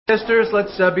Sisters,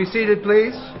 let's be seated,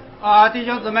 please. 弟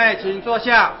兄姊妹，请坐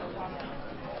下。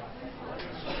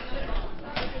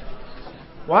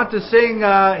Want to sing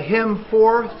hymn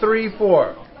 434.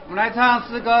 我们来唱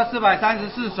诗歌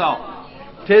434首。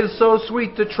'Tis so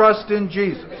sweet to trust in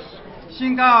Jesus.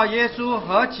 信靠耶稣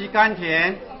何其甘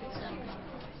甜。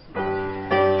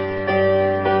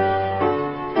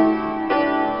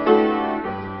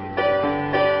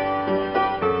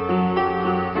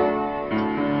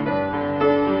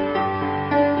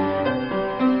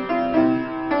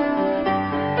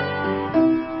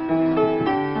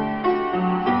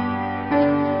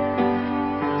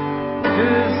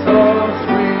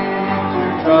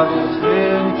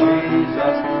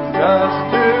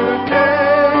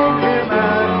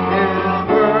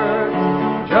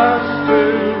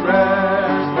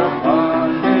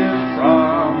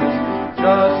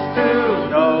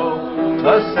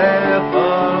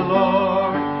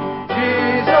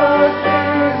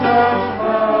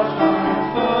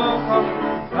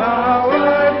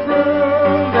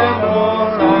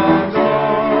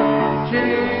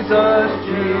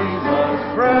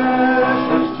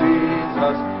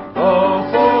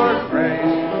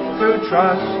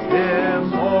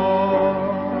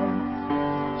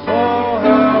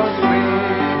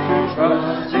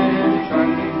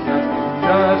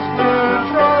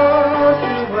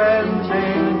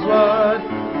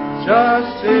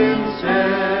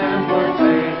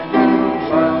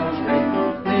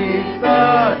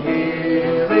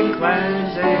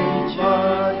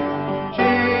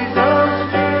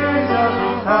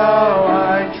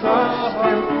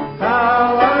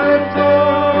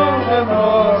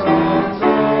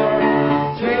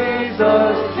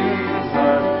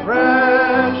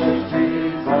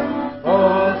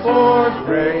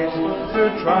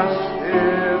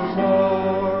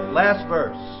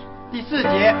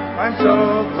I'm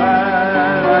so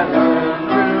glad I learned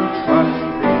to trust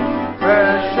thee,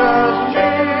 precious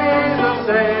Jesus,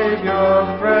 Savior,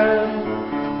 friend,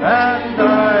 and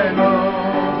I know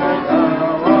that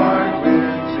thou art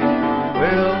with me,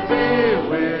 will be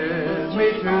with me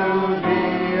to the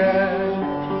end.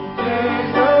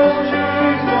 Jesus,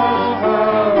 Jesus,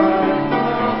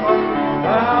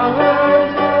 how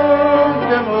I've known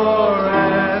him o'er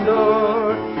and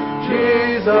o'er.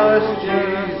 Jesus,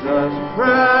 Jesus,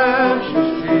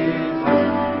 precious Jesus,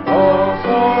 oh,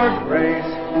 for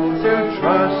grace to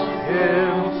trust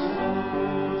Him.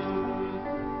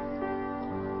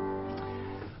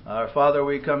 Our Father,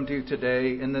 we come to you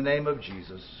today in the name of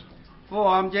Jesus. 父，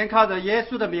我们今天靠着耶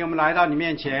稣的名，我们来到你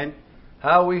面前。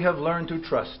How we have learned to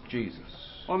trust Jesus.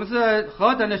 我们是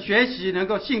何等的学习能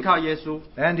够信靠耶稣。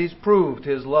And He's proved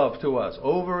His love to us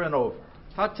over and over.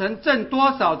 他曾证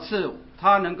多少次，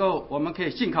我们可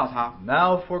以信靠他。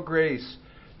Now for grace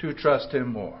to trust Him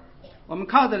more. 我们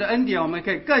靠着的恩典，我们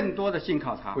可以更多的信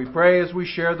靠他。 We pray as we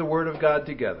share the Word of God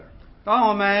together. 当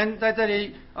我们在这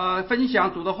里分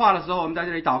享主的话的时候，我们在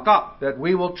这里祷告。That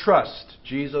we will trust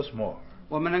Jesus more.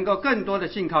 我们能够更多的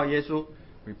信靠耶稣。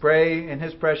 We pray in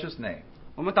His precious name.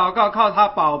 我们祷告靠他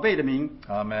宝贝的名。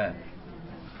 Amen.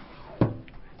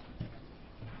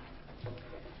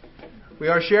 We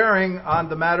are sharing on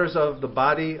the matters of the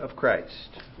body of Christ.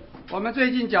 我们最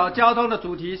近交通的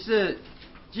主题是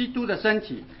基督的身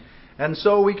体。 And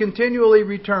so we continually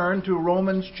return to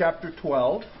Romans chapter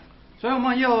 12. 所以我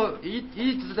们又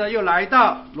一直的又来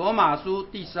到罗马书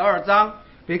第12章。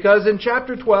 Because in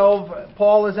chapter 12,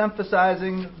 Paul is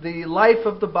emphasizing the life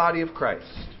of the body of Christ.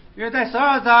 因为在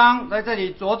12章在这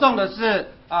里着重的是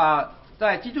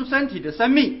在基督身体的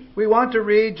生命。 We want to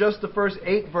read just the first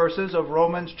 8 verses of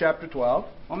Romans chapter 12.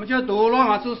 我们就读罗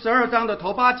马书12章的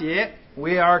头8节。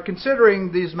 We are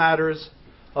considering these matters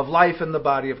of life in the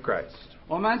body of Christ.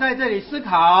 我们在这里思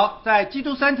考在基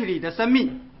督身体里的生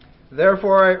命。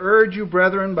 Therefore I urge you,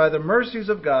 brethren, by the mercies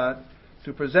of God,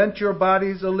 to present your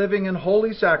bodies a living and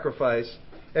holy sacrifice,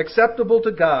 acceptable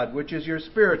to God, which is your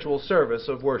spiritual service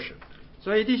of worship.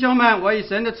 所以弟兄们，我以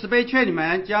神的慈悲劝你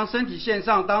们，将身体献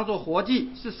上，当作活祭，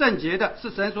是圣洁的，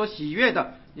是神所喜悦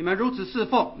的。你们如此侍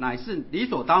奉，乃是理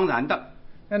所当然的。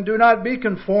 And do not be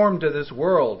conformed to this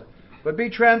world, but be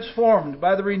transformed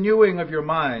by the renewing of your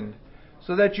mind,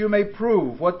 so that you may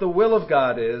prove what the will of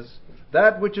God is,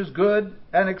 that which is good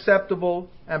and acceptable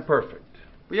and perfect.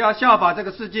 不要效法这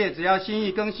个世界，只要心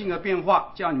意更新而变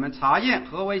化，叫你们查验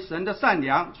何为神的善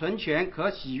良、纯全、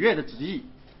可喜悦的旨意。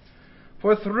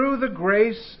 For through the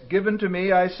grace given to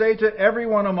me, I say to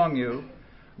everyone among you,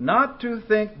 not to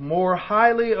think more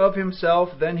highly of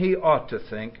himself than he ought to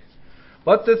think,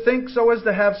 but to think so as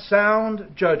to have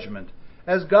sound judgment,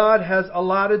 as God has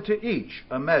allotted to each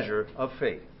a measure of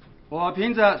faith. 我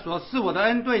凭着所赐我的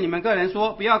恩对你们个人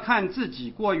说，不要看自己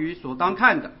过于所当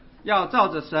看的，要照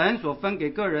着神所分给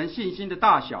个人信心的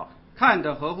大小，看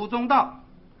得合乎中道。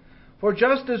For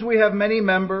just as we have many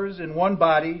members in one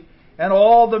body, and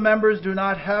all the members do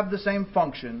not have the same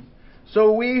function,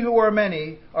 so we who are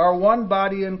many are one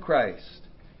body in Christ,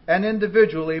 and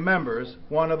individually members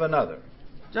one of another.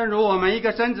 正如我们一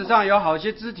个身子上有好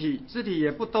些肢体，肢体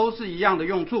也不都是一样的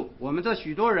用处。我们这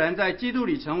许多人在基督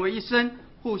里成为一身，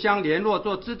互相联络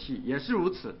做肢体，也是如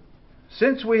此。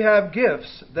Since we have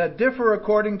gifts that differ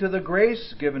according to the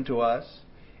grace given to us,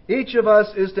 each of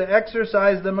us is to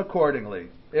exercise them accordingly.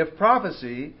 If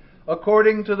prophecy,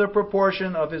 according to the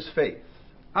proportion of his faith.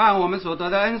 按我们所得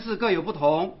的恩赐各有不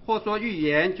同，或说预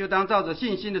言，就当照着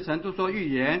信心的程度说预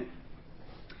言。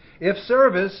If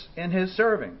service, in his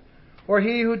serving, or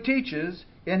he who teaches,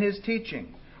 in his teaching,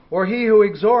 or he who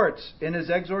exhorts, in his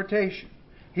exhortation,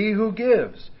 he who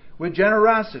gives, with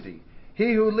generosity,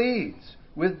 he who leads,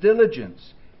 with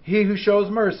diligence, he who shows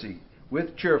mercy,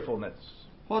 with cheerfulness.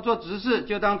 或做执事，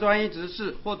就当专一执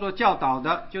事；或做教导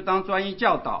的，就当专一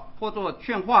教导；或做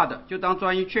劝化的，就当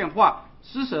专一劝化；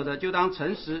施舍的，就当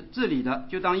诚实；治理的，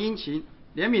就当殷勤；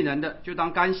怜悯人的，就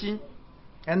当甘心。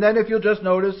And then if you'll just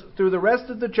notice, through the rest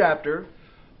of the chapter,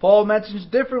 Paul mentions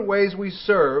different ways we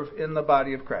serve in the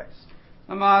body of Christ.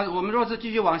 那么我们若是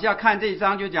继续往下看这一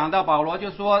章，就讲到保罗就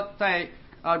说在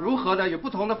如何的有不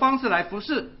同的方式来服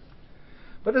侍。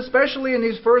But especially in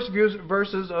these first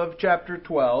verses of chapter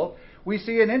 12, we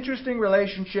see an interesting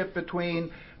relationship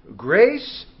between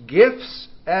grace, gifts,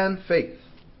 and faith.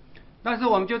 但是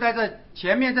我们就在这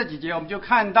前面这几节，我们就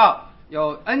看到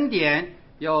有恩典，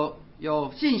有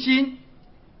信心。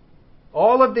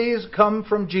All of these come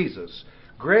from Jesus.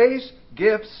 Grace,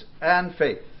 gifts, and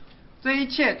faith. 这一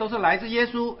切都是来自耶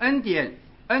稣，恩典、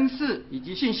恩赐以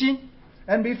及信心。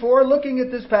And before looking at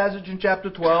this passage in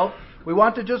chapter 12, we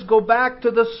want to just go back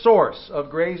to the source of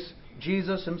grace,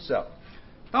 Jesus himself.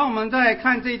 当我们在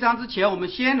看这一章之前，我们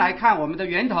先来看我们的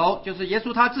源头，就是耶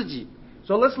稣他自己。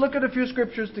So let's look at a few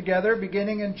scriptures together,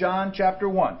 beginning in John chapter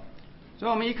 1. 所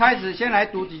以我们一开始先来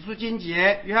读几处经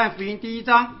节，约翰福音第1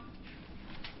章。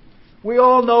We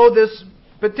all know this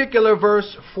particular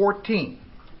verse 14.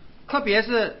 特别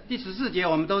是第14节，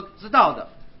我们都知道的。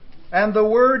And the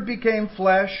Word became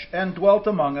flesh and dwelt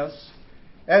among us,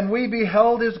 and we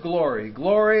beheld his glory,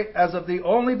 glory as of the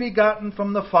only begotten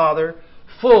from the Father,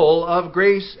 full of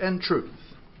grace and truth.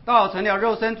 道成了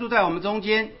肉身住在我们中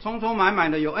间，充充满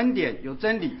满的有恩典有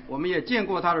真理，我们也见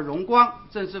过他的荣光，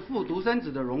正是父独生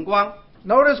子的荣光。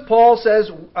Notice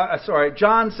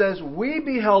John says, we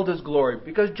beheld his glory,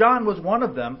 because John was one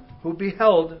of them who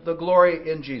beheld the glory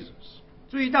in Jesus.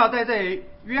 注意到在这里，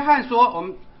约翰说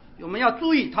我们要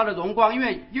注意他的荣光，因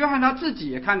为约翰他自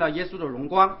己也看到耶稣的荣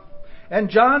光。And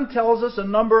John tells us a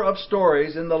number of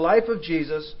stories in the life of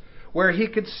Jesus where he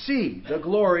could see the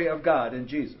glory of God in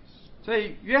Jesus. 所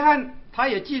以约翰他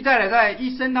也记载了在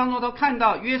一生当中都看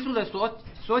到耶稣的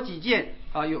所几件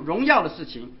有荣耀的事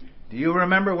情。Do you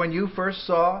remember when you first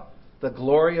saw the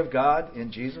glory of God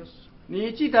in Jesus?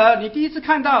 你记得你第一次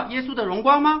看到耶稣的荣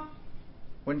光吗？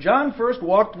 When John first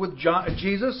walked with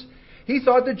Jesus, he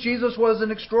thought that Jesus was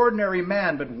an extraordinary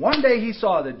man, but one day he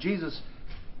saw that Jesus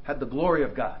had the glory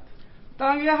of God.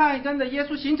 当约翰跟着耶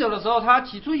稣行走的时候，他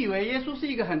起初以为耶稣是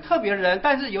一个很特别的人，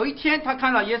但是有一天他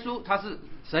看到耶稣，他是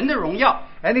神的荣耀。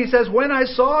And he says, when I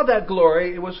saw that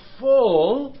glory, it was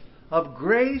full of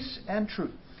grace and truth.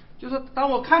 就是当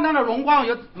我看到的荣光，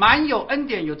满有恩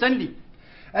典，有真理。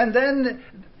And then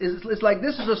it's like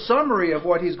this is a summary of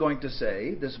what he's going to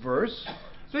say, this verse.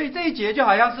 所以这一节就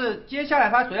好像是接下来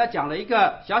他所要讲的一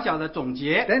个小小的总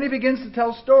结。Then he begins to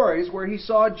tell stories where he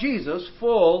saw Jesus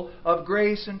full of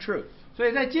grace and truth. 所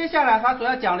以在接下来他所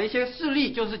要讲的一些事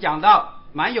例，就是讲到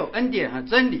满有恩典和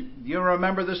真理。You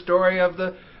remember the story of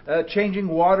the changing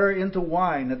water into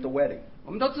wine at the wedding.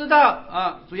 我们都知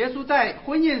道主耶稣在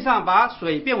婚宴上把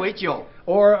水变为酒。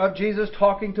Or of Jesus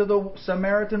talking to the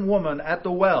Samaritan woman at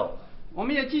the well. 我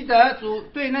们也记得主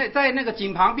在那个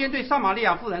井旁边对撒玛利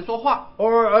亚妇人说话。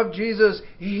Or of Jesus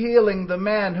healing the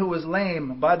man who was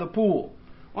lame by the pool.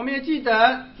 我们也记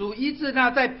得主医治那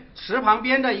在池旁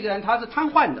边的一个人，他是瘫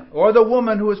痪的。Or the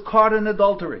woman who was caught in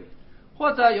adultery.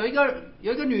 或者有一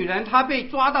个女人，她被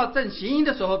抓到正行淫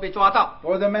的时候被抓到。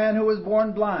Or the man who was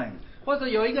born blind. 或者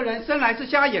有一个人生来是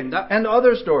瞎眼的。And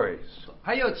other stories.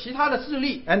 还有其他的事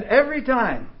例。And every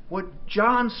time, what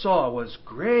John saw was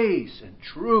grace and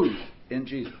truth in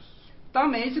Jesus. 当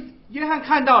每一次约翰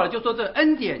看到了，就说这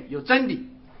恩典有真理。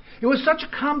It was such a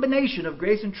combination of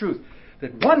grace and truth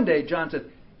that one day John said,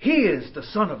 He is the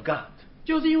Son of God.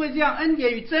 就是因为这样，恩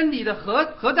典与真理的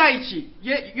合在一起，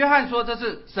约翰说这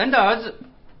是神的儿子。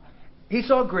He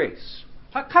saw grace.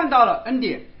 他看到了恩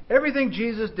典。Everything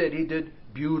Jesus did, he did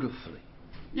beautifully.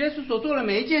 耶稣所做的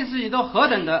每一件事情都何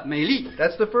等的美丽。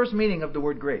That's the first meaning of the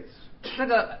word grace. 这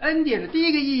个恩典的第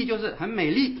一个意义就是很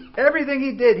美丽。Everything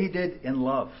he did in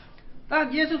love.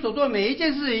 但耶稣所做的每一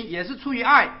件事情也是出于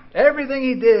爱。Everything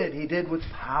he did with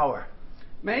power.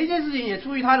 每一件事情也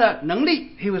出于他的能力。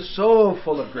He was so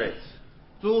full of grace.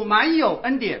 主满有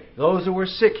恩典。Those who were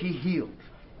sick, he healed.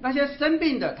 那些生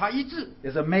病的他医治。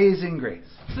It's amazing grace.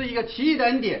 是一个奇异的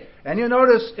恩典。And you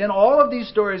notice in all of these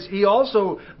stories, he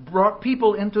also brought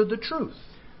people into the truth.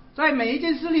 在每一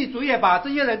件事里，主也把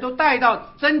这些人都带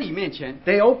到真理面前。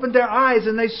They opened their eyes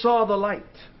and they saw the light.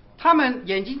 他们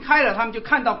眼睛开了，他们就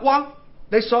看到光。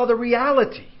They saw the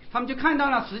reality. 他们就看到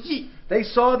那实际。They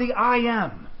saw the I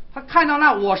am. 他看到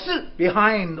那我是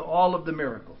behind all of the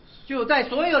miracles. 就在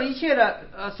所有一切的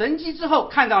神迹之后，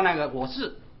看到那个我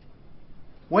是。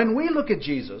When we look at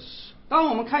Jesus, 当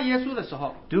我们看耶稣的时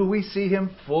候 do we see him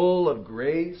full of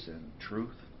grace and truth?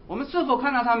 我们是否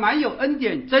看到他满有恩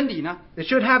典真理呢？ It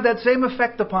should have that same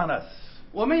effect upon us.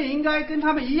 我们也应该跟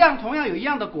他们一样，同样有一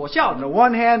样的果效 On 的。 the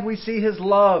one hand, we see his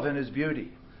love and his beauty.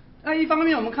 那一方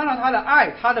面，我们看到他的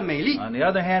爱，他的美丽； On the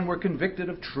other hand, we're convicted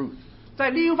of truth. 在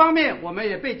另一方面，我们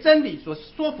也被真理所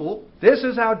说服。 This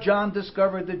is how John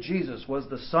discovered that Jesus was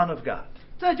the Son of God.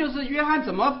 这就是约翰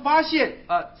怎么发现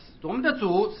我们的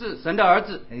主是神的儿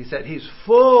子。 And he said he's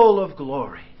full of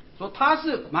glory. 说他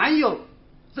是满有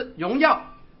荣耀。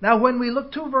 Now, when we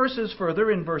look 2 verses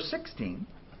further in verse 16,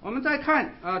 我们再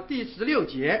看第16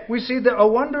节， we see a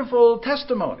wonderful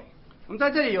testimony. 我们在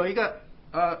这里有一个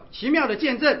奇妙的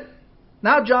见证。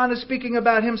 Now John is speaking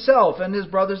about himself and his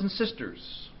brothers and sisters.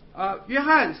 约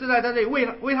翰是在这里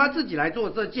为他自己来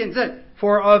做这见证。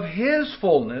 For of his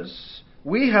fullness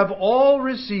we have all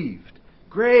received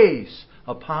grace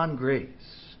upon grace.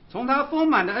 从他丰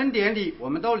满的恩典里，我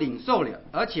们都领受了，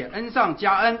而且恩上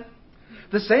加恩。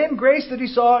 The same grace that he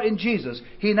saw in Jesus,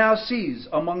 he now sees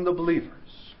among the believers.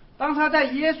 当他在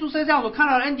耶稣身上所看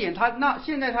到的恩典，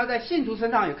现在他在信徒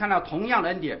身上也看到同样的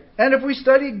恩典。 And if we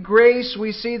study grace,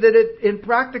 we see that it in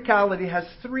practicality has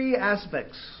 3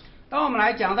 aspects. 当我们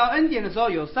来讲到恩典的时候，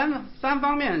有三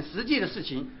方面很实际的事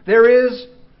情。 There is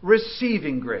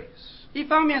receiving grace. 一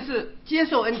方面是接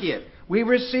受恩典， We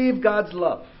receive God's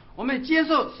love. 我们接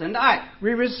受神的爱， We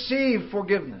receive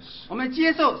forgiveness. 我们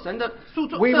接受神的赦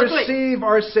We 罪， receive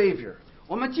our Savior.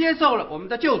 我们接受了我们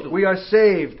的救主。 We are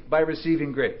saved by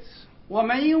receiving grace. 我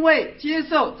们因为接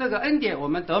受这个恩典，我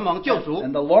们得蒙救赎。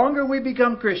 And the longer we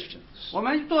become Christians, 我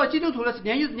们做基督徒的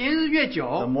年日越 the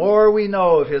久， more we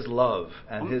know of His love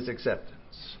and His acceptance.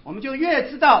 我们就越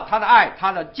知道他的爱，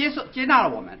他的接纳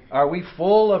了我们。 Are we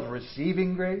full of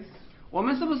receiving grace? 我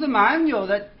们是不是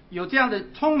有这样的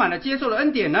充满了接受的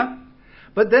恩典呢？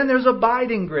 But then there's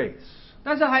abiding grace.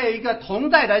 但是还有一个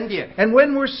同在的恩典。 And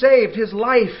when we're saved, His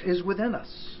life is within us.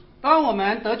 当我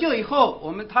们得救以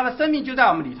后，他的生命就在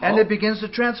我们里头， And it begins to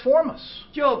transform us.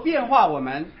 就变化我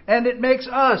们， And it makes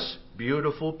us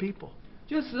beautiful people.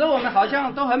 就使得我们好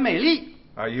像都很美丽。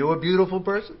 Are you a beautiful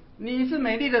person? 你是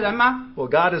美丽的人吗？ Well,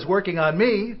 God is working on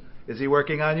me. Is He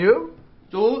working on you?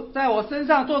 主在我身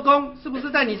上做工，是不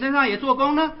是在你身上也做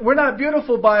工呢？ We're not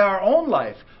beautiful by our own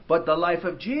life, but the life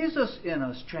of Jesus in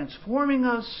us, transforming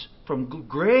us from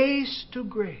grace to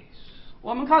grace.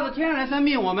 我们靠着天然的生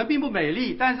命，我们并不美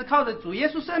丽，但是靠着主耶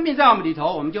稣生命在我们里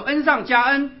头，我们就恩上加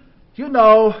恩。 You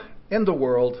know, in the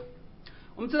world,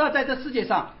 我们知道在这世界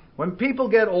上， when people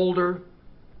get older,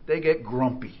 they get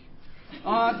grumpy.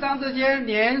 当这些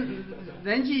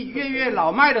人纪越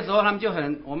老迈的时候，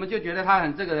我们就觉得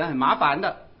这个人很麻烦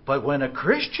的。 But when a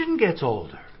Christian gets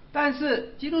older, 但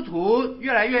是基督徒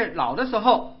越来越老的时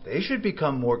候， they should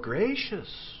become more gracious.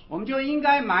 我们就应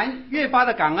该越发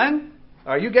的感恩。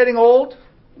 Are you getting old?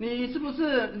 你是不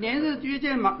是年日越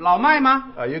见老迈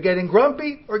吗？ Are you getting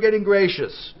grumpy or getting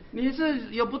gracious? 你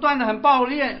是有不断的很抱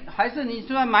怨，还是你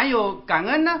虽然蛮有感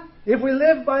恩呢？ If we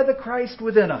live by the Christ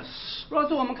within us, 若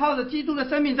是我们靠着基督的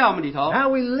生命在我们里头， now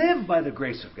we live by the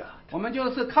grace of God. 我们就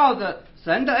是靠着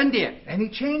神的恩典， And He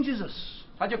changes us.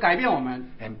 他就改变我们，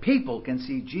 And people can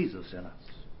see Jesus in us.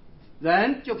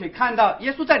 人就可以看到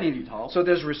耶稣在你里头。 So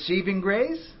there's receiving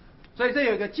grace, 所以这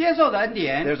有一个接受的恩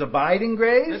典， there's abiding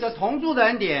有一 grace, 个同住的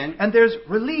恩典， and there's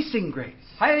releasing grace.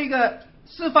 还有一个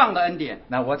释放的恩典。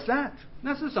 Now what's that?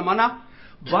 那是什么呢？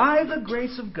 By the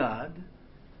grace of God,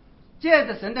 借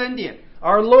着神的恩典，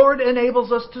 our Lord enables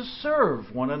us to serve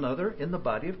one another in the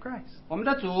body of Christ. 我们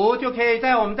的主就可以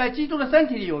我们在基督的身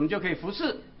体里，我们就可以服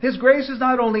侍。 His grace is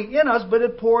not only in us, but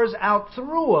it pours out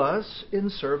through us in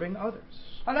serving others.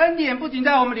 他的恩典不仅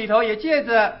在我们里头，也借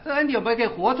着这恩典，我们可以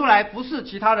活出来，不是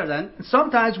其他的人。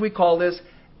Sometimes we call this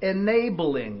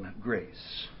enabling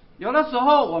grace. 有的时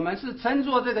候我们是称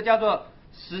作这个叫做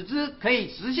使之可以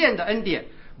实现的恩典。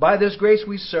By this grace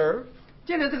we serve.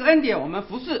 借着这个恩典，我们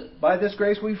服侍。By this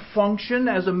grace we function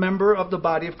as a member of the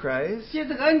body of Christ. 借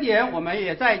这个恩典，我们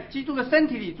也在基督的身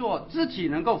体里做肢体，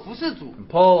能够服侍主。And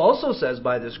Paul also says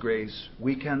by this grace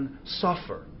we can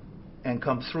suffer and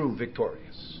come through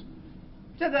victorious.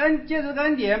 借这个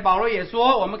恩典，保罗也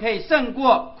说，我们可以胜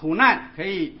过苦难，可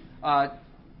以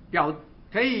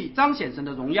彰显神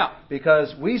的荣耀。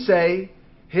Because we say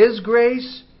His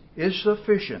grace is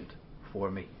sufficient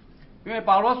for me. 因为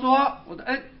保罗说，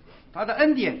他的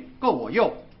恩典够我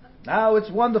用。Now it's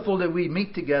wonderful that we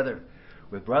meet together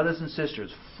with brothers and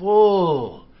sisters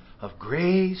full of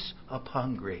grace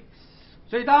upon grace.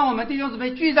 所以当我们弟兄姊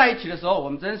妹聚在一起的时候，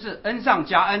我们真是恩上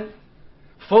加恩。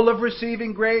Full of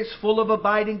receiving grace, full of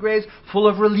abiding grace, full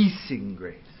of releasing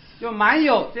grace. 就蛮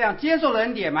有这样接受的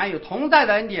恩典，蛮有同在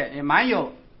的恩典，也蛮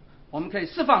有我们可以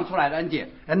释放出来的恩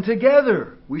典。And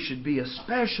together we should be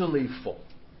especially full.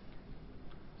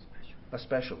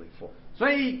 Especially full.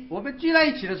 所以我们聚在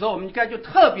一起的时候，我们应该就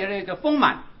特别的一个丰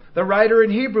满。The writer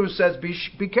in Hebrews says, be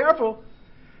careful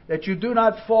that you do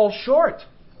not fall short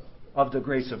of the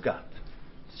grace of God.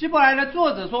 希伯来的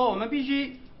作者说，我们必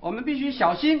须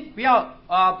小心，不要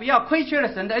亏缺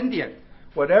了神的恩典。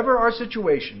Whatever our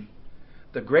situation,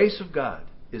 the grace of God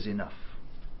is enough.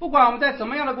 不管我们在什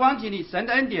么样的光景里，神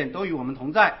的恩典都与我们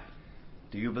同在。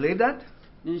Do you believe that?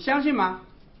 你相信吗？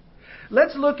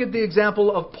 Let's look at the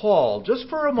example of Paul just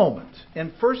for a moment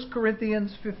in 1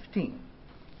 Corinthians 15.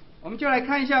 我们就来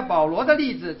看一下保罗的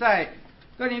例子，在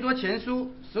哥林多前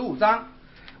书15章。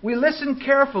We listen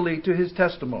carefully to his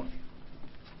testimony.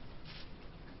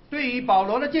 对于保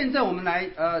罗的见证，我们来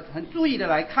很注意的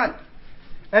来看。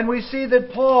And we see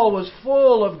that Paul was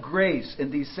full of grace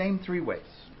in these same three ways.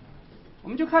 我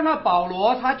们就看到保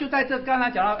罗，他就在这刚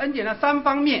才讲到恩典的3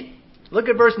方面。Look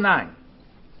at verse 9.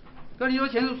 哥林多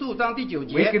前书15章第9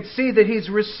 We 节。 can see that he's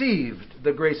received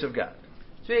the grace of God.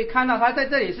 所以看到他在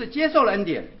这里是接受了恩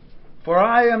典。For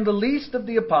I am the least of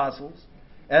the apostles,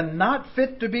 and not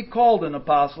fit to be called an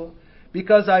apostle,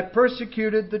 because I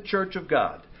persecuted the church of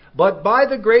God. But by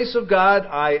the grace of God,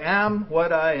 I am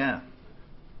what I am.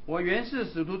 我原是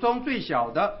使徒中最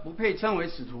小的，不配称为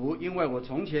使徒，因为我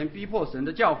从前逼迫神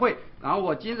的教会，然后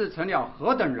我今日成了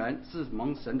何等人，是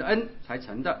蒙神的恩才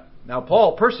成的。 Now,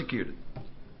 Paul persecuted.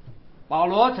 保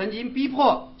罗曾经逼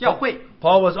迫教会，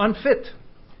 Paul was unfit,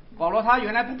 保罗他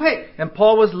原来不配， and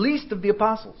Paul was least of the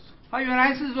apostles. 他原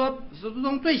来是说使徒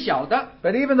中最小的，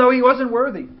 But even though he wasn't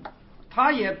worthy,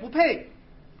 他也不配。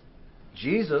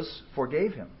 Jesus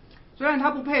forgave him, 虽然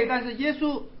他不配，但是耶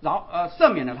稣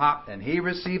赦免了他， and he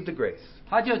received the grace.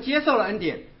 他就接受了恩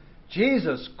典。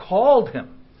 Jesus called him,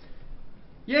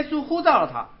 耶稣呼召了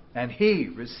他， and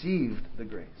he received the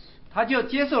grace. 他就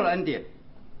接受了恩典。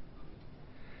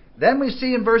 Then we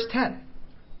see in verse 10,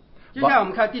 接下来我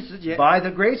们看第10节。 By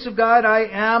the grace of God, I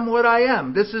am what I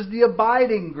am. This is the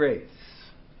abiding grace.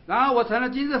 然后我成了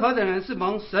今日何等人，是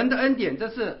蒙神的恩典，这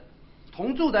是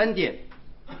同住的恩典。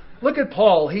 Look at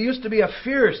Paul. He used to be a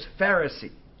fierce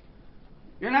Pharisee.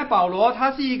 原来保罗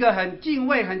他是一个很敬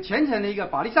畏、很虔诚的一个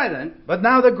法利赛人， But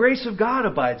now the grace of God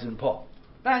abides in Paul.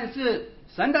 但是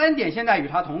神的恩典现在与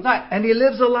他同在， And he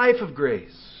lives a life of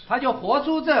grace. 他就活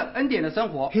出这恩典的生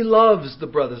活， He loves the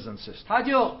brothers and sisters. 他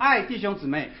就爱弟兄姊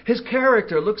妹， His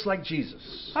character looks like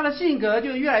Jesus. 他的性格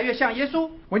就越来越像耶稣。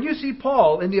 When you see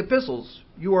Paul in the epistles,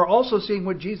 you are also seeing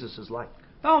what Jesus is like.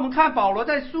 当我们看保罗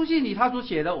在书信里他所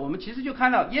写的，我们其实就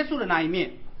看到耶稣的那一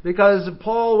面。 Because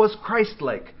Paul was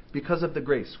Christ-like because of the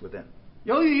grace within.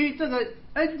 由于这个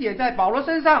恩典在保罗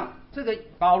身上，这个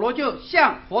保罗就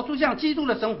活出像基督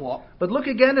的生活。 But look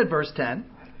again at verse 10.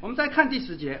 我们再看第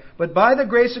10节。 But by the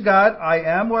grace of God, I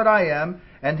am what I am,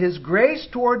 and his grace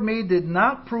toward me did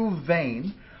not prove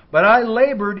vain, but I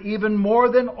labored even more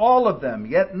than all of them,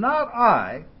 yet not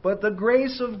I, but the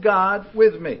grace of God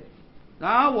with me.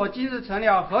 然而我今日成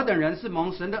了何等人，是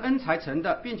蒙神的恩才成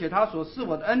的，并且他所赐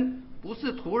我的恩不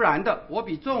是突然的，我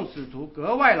比众使徒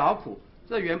格外劳苦，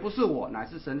这原不是我，乃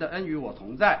是神的恩与我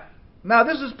同在。 Now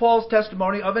this is Paul's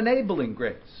testimony of enabling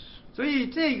grace. 所以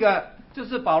这个就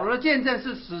是保罗的见证，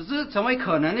是使之成为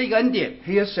可能的一个恩典。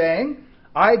 He is saying,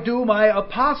 I do my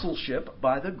apostleship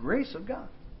by the grace of God.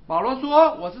 保罗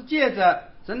说，我是借着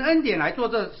神的恩典来做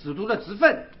这使徒的职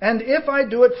分。 And if I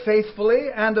do it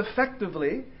faithfully and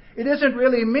effectively, it isn't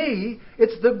really me,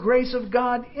 it's the grace of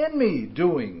God in me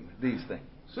doing these things.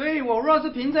 所以我若是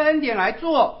凭着恩典来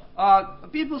做，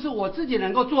并不是我自己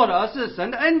能够做的，而是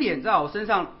神的恩典在我身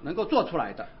上能够做出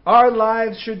来的。Our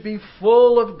lives should be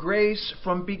full of grace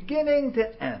from beginning to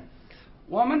end.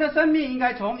 我们的生命应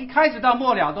该从一开始到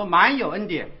末了都满有恩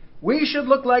典。We should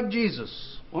look like Jesus,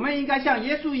 我们应该像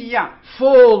耶稣一样，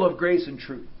 full of grace and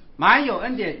truth. 满有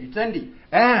恩典与真理。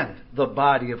And the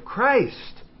body of Christ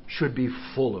should be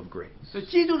full of grace. 所以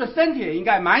基督的身体也应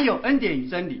该满有恩典与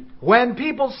真理。When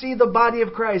people see the body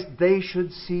of Christ, they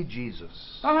should see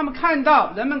Jesus. 当人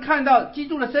们看到基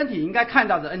督的身体，应该看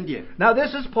到的恩典。Now,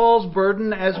 this is Paul's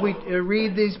burden as we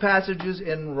read these passages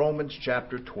in Romans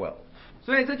chapter 12.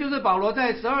 所以这就是保罗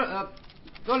在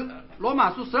罗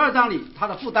马书12章里他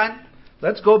的负担。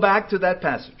Let's go back to that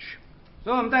passage.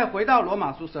 所以我们再回到罗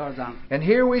马书12章。And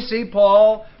here we see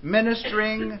Paul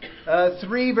ministering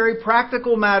three very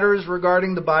practical matters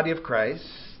regarding the body of Christ.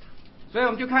 所以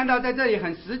我们就看到在这里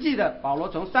很实际的，保罗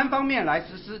从3方面来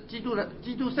实施基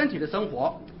督身体的生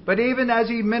活。But even as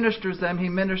he ministers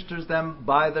them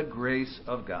by the grace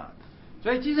of God.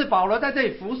 所以即使保罗在这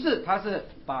里服侍，他是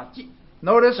把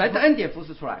Notice 神的恩典服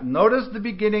侍出来。Notice the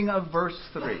beginning of verse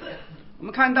 3. 我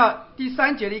们看到第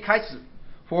3节的一开始。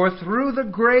For through the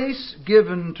grace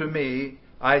given to me,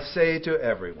 I say to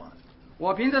everyone.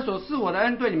 我凭着所赐我的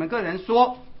恩对你们个人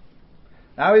说。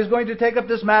Now he's going to take up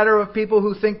this matter of people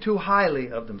who think too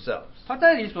highly of themselves. 他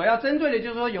这里所要针对的就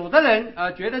是说，有的人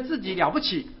觉得自己了不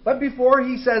起。But before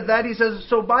he says that, he says,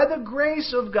 So by the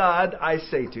grace of God, I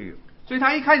say to you. 所以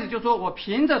他一开始就说，我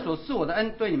凭着所赐我的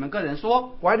恩对你们个人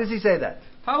说。Why does he say that?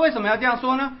 他为什么要这样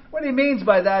说呢？ What he means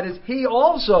by that is he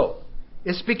also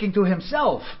is speaking to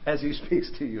himself as he speaks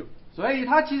to you. 所以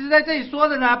他其实在这里说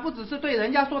的呢，不只是对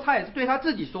人家说，他也是对他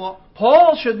自己说。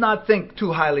Paul should not think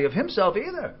too highly of himself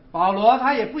either. 保罗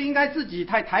他也不应该自己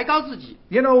太抬高自己。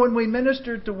You know, when we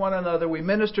minister to one another, we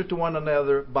minister to one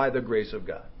another by the grace of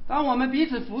God. 当我们彼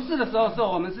此服侍的时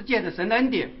候，我们是借着神的恩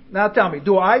典。Now tell me,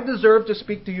 do I deserve to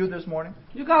speak to you this morning?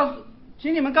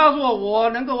 请你们告诉我，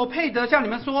我配得向你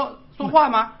们说话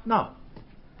吗？ No.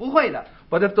 不会的。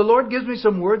But if the Lord gives me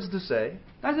some words to say,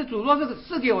 但是主若是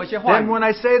赐给我一些话语， then when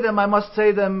I say them, I must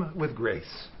say them with grace.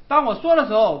 当我说的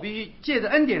时候，我必须借着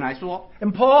恩典来说。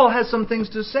And Paul has some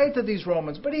things to say to these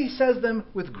Romans, but he says them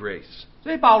with grace.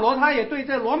 所以保罗他也对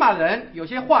这罗马人有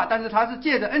些话，但是他是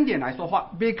借着恩典来说话，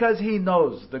 Because he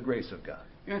knows the grace of God.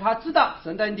 因为他知道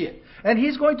神的恩典。And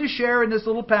he's going to share in this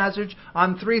little passage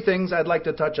on three things I'd like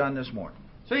to touch on this morning.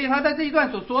 所以他在这一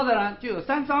段所说的呢，就有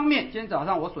3方面。今天早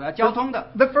上我所要交通的。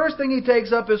The first thing he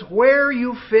takes up is where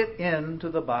you fit into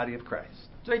the body of Christ.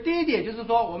 所以第一点就是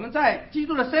说，我们在基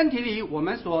督的身体里，我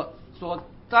们所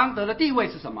当得的地位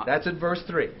是什么？ That's in verse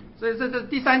 3. 所以这是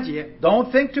第3节。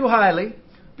Don't think too highly.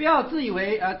 不要自以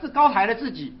为自高抬了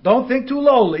自己， Don't think too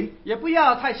lowly. 也不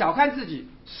要太小看自己，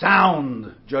 Sound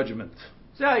judgment.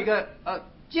 是要有一个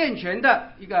健全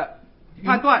的一个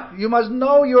判断。 You must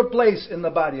know your place in the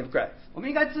body of Christ. 我们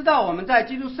应该知道我们在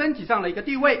基督身体上的一个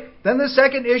地位。 Then the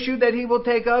second issue that he will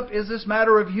take up is this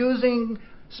matter of using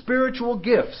spiritual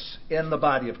gifts in the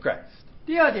body of Christ.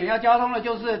 第二点要交通的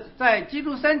就是在基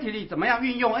督身体里怎么样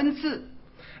运用恩赐。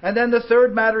 And then the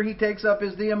third matter he takes up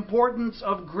is the importance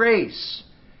of grace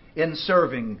in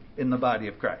serving in the body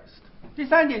of Christ. 第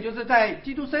3点就是在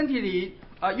基督身体里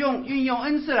运用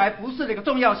恩赐来服侍的一个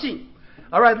重要性。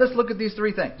 All right, let's look at these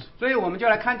three things. 所以我们就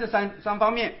来看这三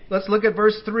方面。 Let's look at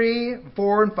verse 3,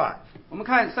 4, and 5. 我们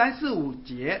看3、4、5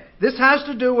节。 This has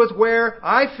to do with where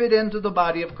I fit into the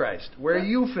body of Christ, where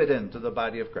you fit into the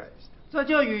body of Christ. 这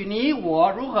就与你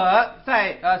我如何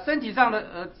在身体上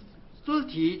的肢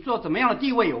体做怎么样的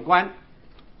地位有关。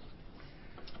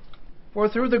 For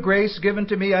through the grace given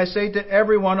to me, I say to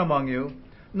everyone among you,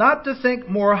 not to think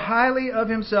more highly of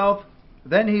himself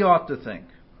than he ought to think.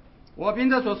 我凭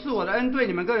着所赐我的恩对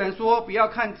你们个人说，不要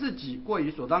看自己过于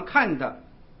所当看的，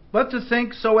 But to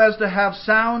think so as to have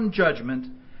sound judgment,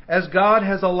 as God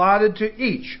has allotted to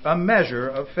each a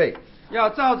measure of faith. 要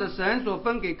照着神所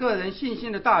分给个人信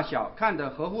心的大小，看得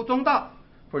合乎中道。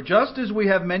 For just as we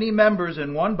have many members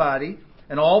in one body,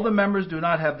 and all the members do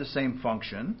not have the same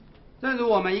function, 正如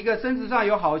我们一个身子上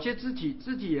有好些肢体，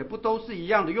肢体也不都是一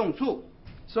样的用处。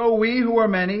 so we who are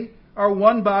many are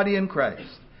one body in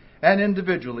Christ, and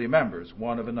individually members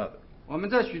one of another. 我们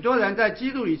这许多人在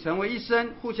基督里成为一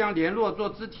身，互相联络做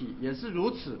肢体，也是如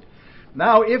此。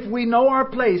 Now, if we know our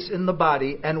place in the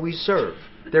body and we serve,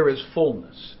 there is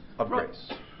fullness of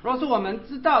grace. 若是我们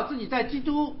知道自己在基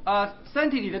督身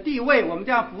体里的地位，我们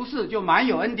这样服侍就满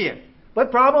有恩典。 But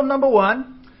problem number 1,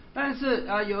 但是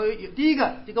有第一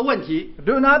个问题，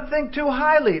 do not think too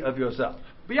highly of yourself.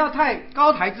 不要太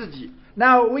高抬自己。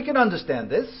 Now, we can understand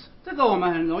this. 这个我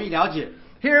们很容易了解。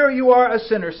 Here you are a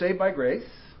sinner saved by grace.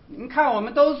 您看，我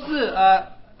们都是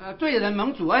罪人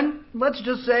蒙主恩。Let's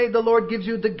just say the Lord gives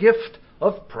you the gift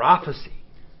of prophecy.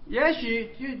 也许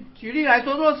举例来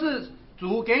说，若是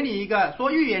主给你一个说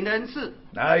预言的恩赐，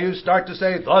 Now you start to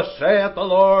say, "Thus saith the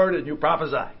Lord," and you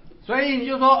prophesy. 所以你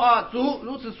就说主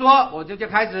如此说，我就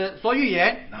开始说预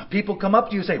言。Now people come up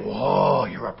to you and say, "Whoa,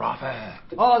 you're a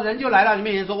prophet." 人就来到你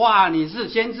面前说，哇，你是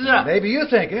先知了。 Maybe you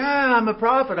think, "Yeah, I'm a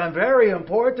prophet. I'm very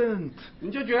important."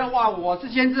 你就觉得哇，我是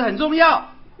先知很重要。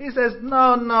 He says,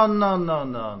 "No, no, no, no,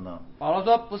 no, no. 保罗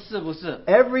说不是不是，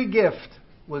 Every gift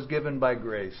was given by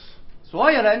grace.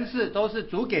 所有的恩赐都是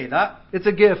主给的， It's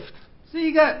a gift. 是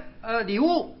一个礼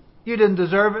物， You didn't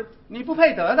deserve it. 你不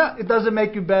配得的， It doesn't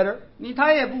make you better.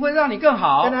 他也不会让你更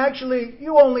好。 And actually,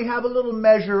 you only have a little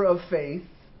measure of faith.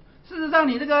 事实上，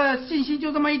你这个信心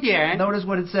就这么一点。 Notice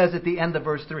what it says at the end of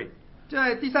verse 3.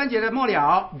 在第3节的末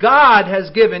了， God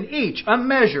has given each a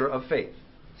measure of faith.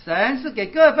 神是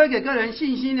分给个人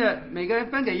信心的，每个人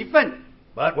分给一份。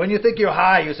 But when you think you're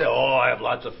high, you say, "Oh, I have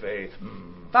lots of faith."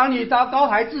 当你高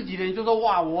抬自己的，你就说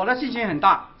哇，我的信心很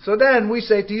大。 So then we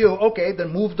say to you, "Okay,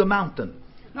 then move the mountain."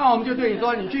 那我们就对你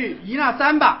说，你去移那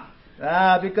山吧。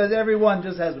 Because everyone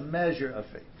just has a measure of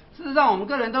faith. 事实上，我们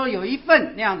个人都有一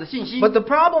份那样的信心。 But the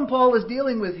problem Paul is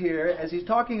dealing with here, as he's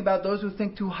talking about those who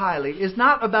think too highly, is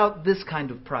not about this kind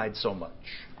of pride so much.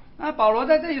 那保罗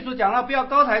在这里所讲到不要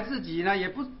高抬自己呢，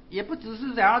也不只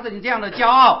是讲到你这样的骄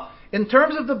傲。 In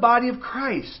terms of the body of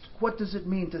Christ, what does it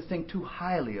mean to think too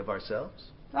highly of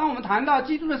ourselves? 当我们谈到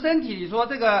基督的身体里说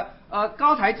这个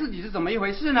高抬自己是怎么一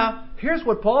回事呢？ Here's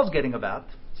what Paul's getting about.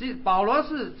 其实保罗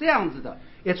是这样子的，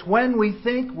 It's when we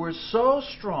think we're so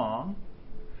strong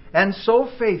and so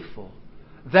faithful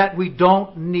that we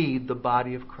don't need the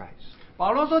body of Christ.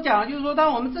 保罗所讲的就是说，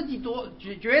当我们自己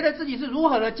觉得自己是如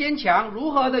何的坚强，如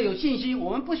何的有信心，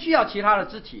我们不需要其他的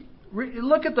肢体。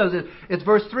 Look at those. It's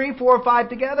verse 3, 4, 5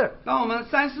 together. 当我们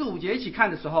3、4、5节一起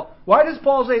看的时候， Why does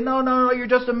Paul say, no, no, no, you're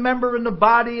just a member in the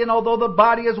body, and although the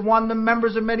body is one, the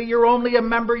members are many, you're only a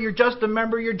member, you're just a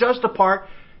member, you're just a part,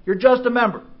 you're just a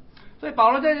member. 所以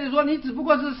保罗在这里说，你只不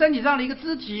过是身体上的一个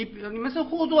肢体，你们是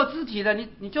互作肢体的，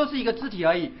你就是一个肢体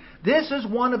而已。 This is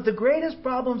one of the greatest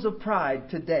problems of pride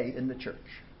today in the church.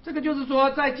 这个就是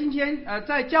说，在今天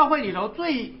在教会里头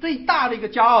最大的一个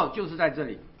骄傲就是在这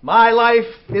里。 My life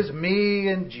is me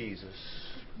and Jesus.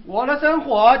 我的生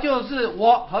活就是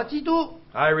我和基督。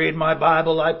 I read my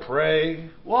Bible, I pray.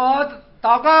 我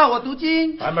祷告，我读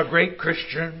经。 I'm a great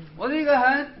Christian. 我是一个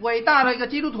很伟大的一个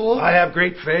基督徒。 I have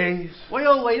great faith. 我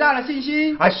有伟大的信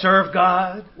心。 I serve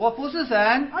God. 我服侍神。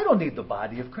 I don't need the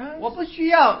body of Christ. 我不需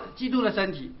要基督的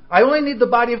身体。 I only need the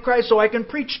body of Christ so I can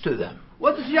preach to them.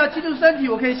 我只需要基督身体，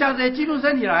我可以向这些基督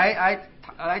身体来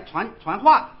传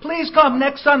话。 Please come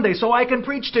next Sunday so I can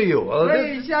preach to you. 所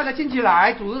以下个星期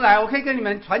来，主日来，我可以跟你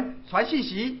们传信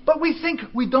息。 But we think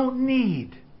we don't need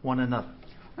one another.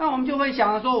 那我们就会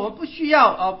想着说，我们不需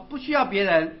要别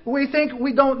人。 We think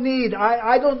we don't need,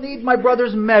 I don't need my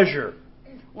brother's measure.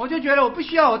 我就觉得我不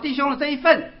需要我弟兄的这一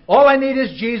份。 All I need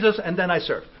is Jesus and then I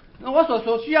serve. 那我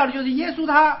所需要的就是耶稣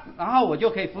他，然后我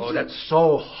就可以服 Oh, 侍。 that's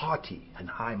so haughty and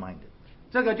high-minded.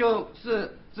 这个就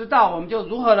是知道我们就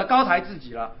如何的高抬自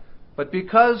己了。 But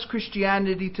because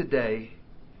Christianity today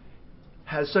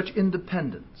has such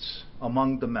independence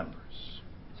among the members,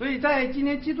 所以在今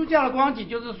天基督教的光景，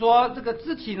就是说这个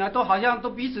肢体呢，都好像都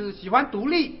彼此喜欢独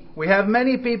立。 we have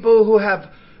many people who have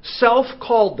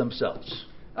self-called themselves.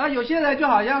 有些人就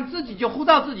好像自己就呼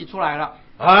召自己出来了。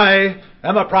 I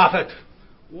am a prophet.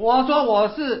 我说我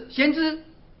是先知，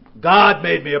 God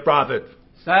made me a prophet.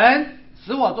 神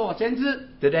使我做先知。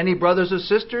 Did any brothers or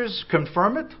sisters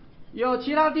confirm it? 有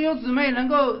其他弟兄姊妹能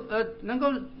够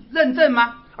认证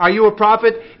吗？ Are you a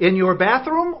prophet in your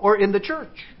bathroom or in the church?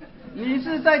 你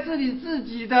是在自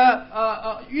己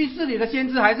的浴室里的先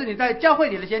知，还是你在教会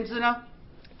里的先知呢？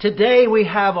 Today we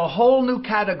have a whole new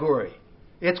category.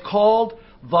 It's called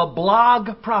the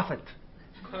blog prophet.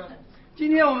 今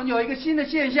天我们有一个新的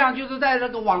现象，就是在这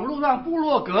个网络上部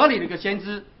落格里的一个先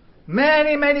知。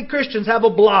 Many, many Christians have a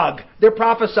blog. They're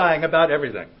prophesying about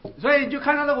everything. 所以就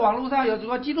看到这个网络上有什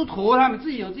么基督徒，他们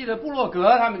自己有自己的部落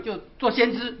格，他们就做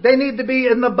先知。 They need to be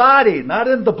in the body, not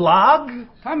in the blog.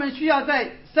 他们需要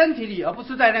在身体里，而不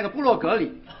是在那个部落格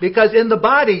里。 Because in the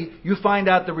body, you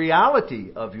find out the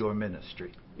reality of your ministry.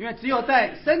 因为只有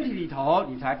在身体里头，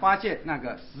你才发现那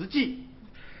个实际。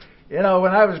 You know,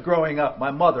 when I was growing up,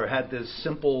 my mother had this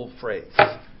simple phrase.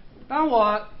 当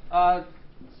我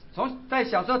在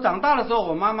小时候长大的时候，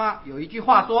我妈妈有一句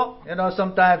话说。 You know,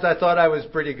 sometimes I thought I was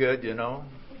pretty good, you know.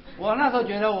 我那时候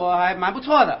觉得我还蛮不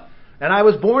错的。 And I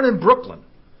was born in Brooklyn.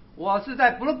 我是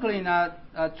在 Brooklyn 呢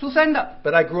出生的。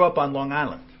 But I grew up on Long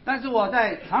Island. 但是我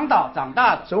在长岛长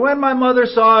大的， So when my mother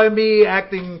saw me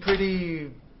acting pretty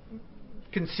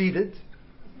conceited,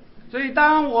 所以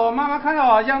当我妈妈看到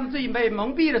我好像自己被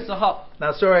蒙蔽的时候，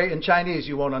 now sorry, in Chinese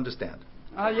you won't understand.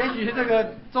 也许这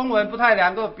个中文不太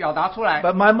能够表达出来。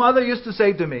 But my mother used to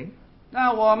say to me,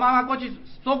 那我妈妈过去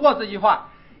说过这句话，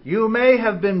 you may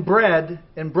have been bred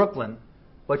in Brooklyn,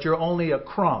 but you're only a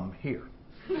crumb here.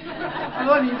 她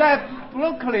说你在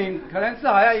Brooklyn 可能是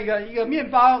好像一个面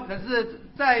包，可是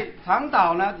在长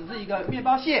岛呢只是一个面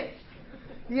包屑。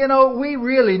 You know, we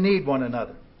really need one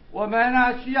another. 我们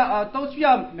呢都需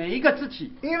要每一个肢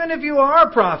体， Even if you are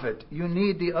a prophet, you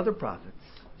need the other prophets.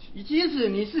 即使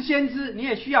你是先知，你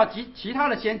也需要其他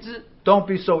的先知。 Don't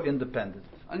be so independent.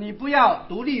 你不要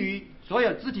独立于所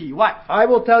有肢体以外。 I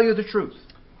will tell you the truth.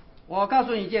 我告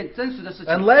诉你一件真实的事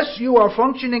情。 Unless you are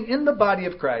functioning in the body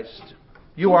of Christ,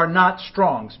 you are not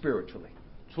strong spiritually.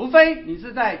 除非你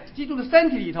是在基督的身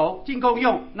体里头进功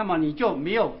用，那么你就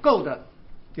没有够的。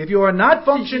 If you are not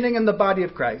functioning in the body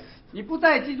of Christ, 你不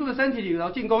在基督的身体里头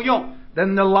进功用，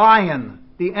 then the lion,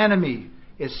 the enemy,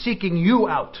 is seeking you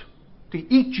out to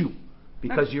eat you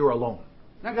because you're alone.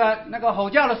 那个吼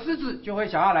叫的狮子就会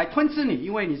想要来吞吃你，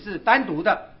因为你是单独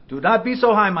的。 Do not be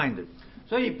so high-minded.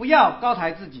 所以不要高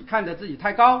抬自己，看着自己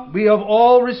太高。 We have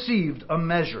all received a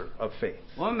measure of faith.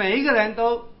 我们每一个人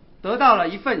都得到了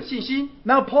一份信心。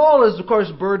 Now, Paul is, of course,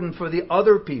 burdened for the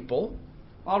other people.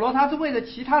 保罗他是为了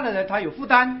其他的人，他有负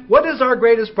担。 What is our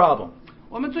greatest problem?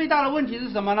 我们最大的问题是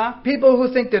什么呢？ People who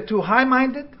think they're too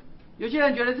high-minded, 有些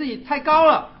人觉得自己太高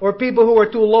了， or people who are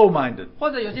too low-minded?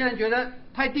 或者有些人觉得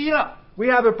太低了。 We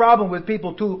have a problem with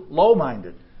people too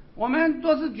low-minded. 我们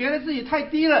若是觉得自己太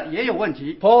低了，也有问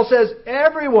题。 Paul says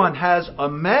everyone has a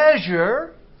measure.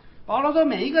 保罗说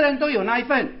每一个人都有那一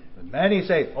份。 But many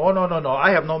say, oh, no,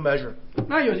 I have no measure.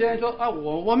 那有些人说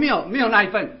我没有那一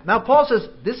份。 Now, Paul says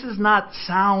this is not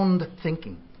sound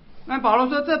thinking. 那保罗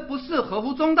说这不是合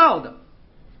乎中道的。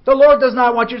 The Lord does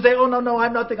not want you to say, oh, no,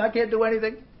 I'm nothing, I can't do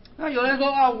anything. 那有人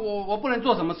说我不能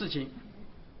做什么事情。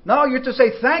 No, you're to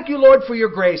say, thank you, Lord, for your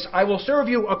grace. I will serve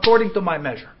you according to my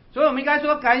measure. 所以我们应该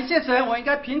说感谢神，我应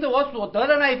该凭着我所得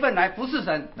的那一份来服侍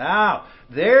神。 Now,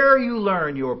 there you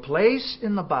learn your place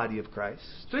in the body of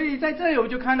Christ. 所以在这里我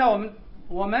们就看到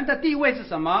我们的地位是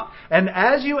什么。 And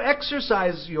as you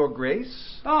exercise your grace,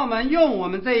 当我们用我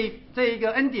们这一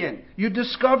个恩典， you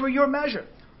discover your measure.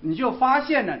 你就发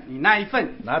现了你那一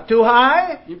份， Not too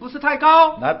high, 你不是太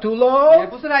高， not too 也 low,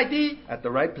 不是太低， at the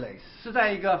right place. 是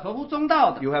在一个合乎中道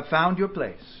的， You have found your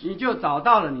place. 你就找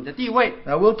到了你的地位。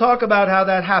 Now, we'll talk about how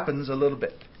that happens a little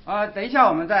bit. 等一下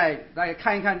我们再来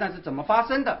看一看那是怎么发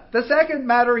生的。 The second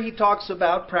matter he talks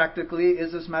about practically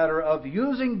is this matter of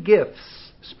using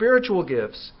gifts, spiritual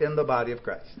gifts, in the body of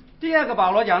Christ. 第二个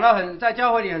保罗讲到在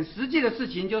教会里很实际的事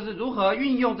情，就是如何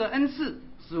运用这恩赐，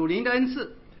属灵的恩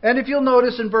赐。 And if you'll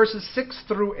notice in verses 6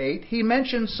 through 8, he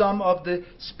mentions some of the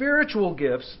spiritual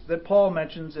gifts that Paul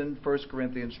mentions in 1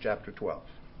 Corinthians chapter 12.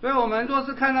 所以我们若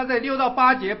是看到这6到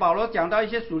8节，保罗讲到一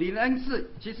些属灵的恩赐，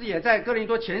其实也在哥林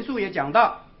多前书也讲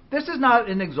到。 This is not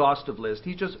an exhaustive list.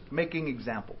 He's just making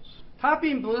examples. 它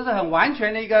并不是很完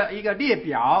全的一个列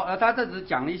表，而他这只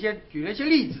讲了举了一些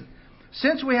例子。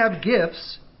 Since we have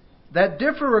gifts that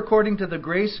differ according to the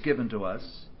grace given to us,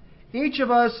 each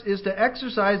of us is to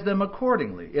exercise them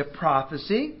accordingly. If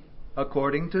prophecy,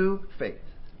 according to faith.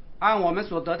 按我们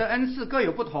所得的恩赐各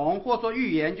有不同，或说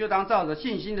预言，就当照着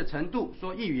信心的程度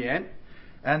说预言。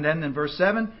 And then in verse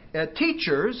 7,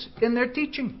 teachers in their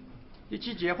teaching. 第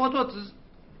7节，或做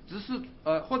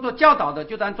或做教导的，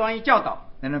就当专一教导。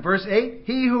 And in verse 8,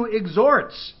 he who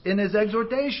exhorts in his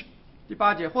exhortation. 第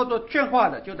8节，或做劝化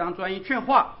的，就当专一劝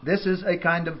化。 This is a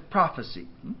kind of prophecy.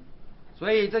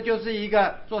 所以这就是一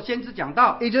个做先知讲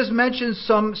道。 He just mentions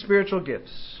some spiritual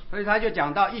gifts. 所以他就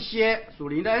讲到一些属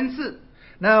灵的恩赐。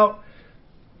 Now,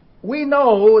 we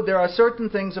know there are certain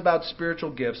things about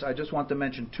spiritual gifts. I just want to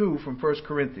mention two from 1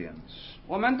 Corinthians.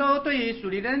 我们都对于属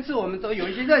灵的恩赐，我们都有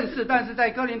一些认识，但是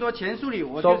在哥林多前书里，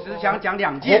我就只想讲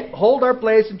2件。Hold our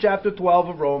place in chapter 12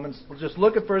 of Romans. We'll just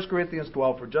look at 1 Corinthians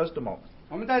 12 for just a moment.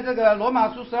 我们在这个罗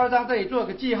马书12章这里做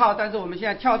个记号，但是我们现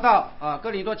在跳到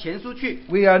哥林多前书去。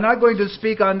 We are not going to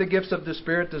speak on the gifts of the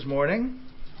Spirit this morning.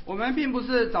 我们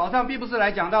早上并不是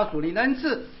来讲到属灵的恩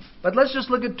赐， But let's just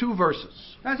look at two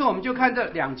verses. 但是我们就看这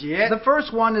2节。 The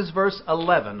first one is verse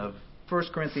 11 of 1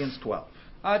 Corinthians 12.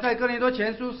 在哥林多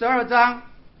前书12章。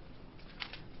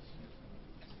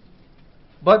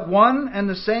 But one and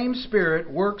the same Spirit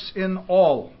works in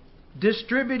all,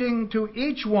 distributing to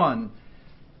each one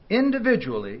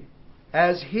individually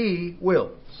as He wills.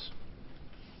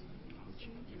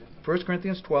 1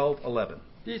 Corinthians 12:11.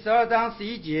 第12章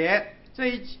11节，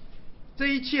这这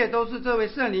一切都是这位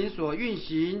圣灵所运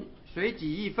行，随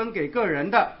己意分给个人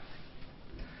的。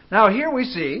Now here we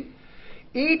see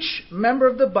each member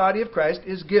of the body of Christ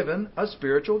is given a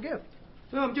spiritual gift.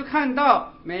 所以我们就看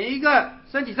到每一个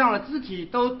身体上的肢体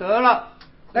都得了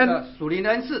这个属灵的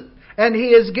恩赐， And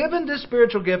he is given this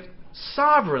spiritual gift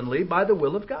sovereignly by the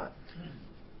will of God.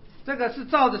 这个是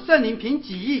照着圣灵凭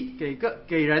己意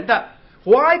给人的。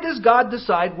Why does God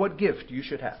decide what gift you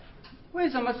should have? 为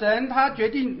什么神他决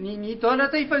定你得了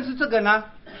这一份是这个呢？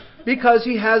 Because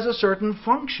he has a certain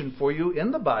function for you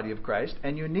in the body of Christ,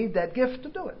 and you need that gift to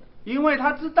do it. 因为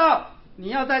他知道你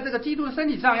要在这个基督的身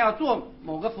体上要做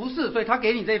某个服事，所以他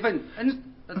给你这份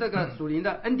这个属灵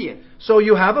的恩典。So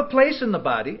you have a place in the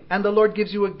body, and the Lord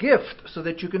gives you a gift so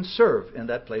that you can serve in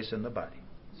that place in the body.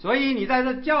 所以你在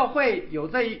这教会有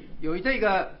这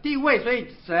个地位，所以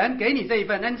神给你这一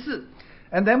份恩赐。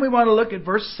And then we want to look at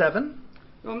verse 7.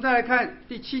 我们再来看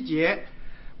第7节。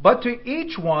But to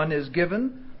each one is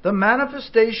given the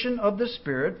manifestation of the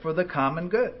Spirit for the common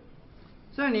good.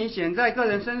 圣灵显在个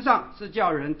人身上，是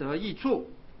叫人得益处。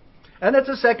And that's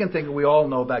the second thing we all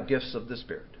know about gifts of the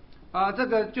Spirit. 这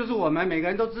个就是我们每个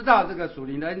人都知道这个属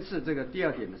灵的恩赐，这个第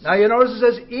二点的事。 Now you notice it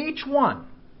says each one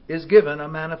is given a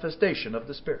manifestation of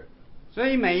the Spirit. 所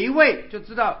以每一位就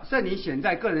知道圣灵显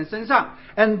在个人身上。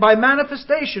 And by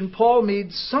manifestation, Paul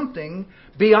means something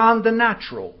beyond the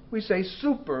natural. We say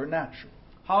supernatural.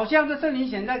 好像这圣灵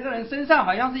显在个人身上，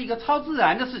好像是一个超自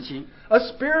然的事情。 A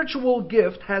spiritual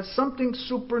gift has something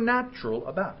supernatural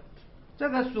about it. 这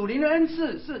个属灵的恩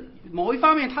赐是某一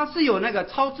方面，它是有那个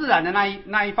超自然的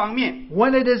那一方面。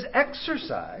 When it is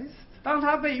exercised, 当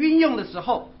它被运用的时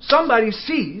候， somebody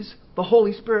sees the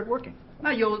Holy Spirit working.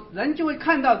 那有人就会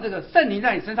看到这个圣灵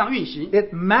在你身上运行，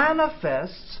 It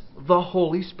manifests the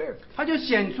Holy Spirit. 它就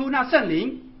显出那圣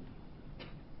灵。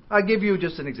 I'll give you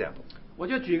just an example. 我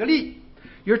就举个例，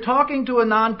 You're talking to a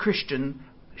non-Christian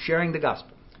sharing the gospel.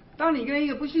 当你跟一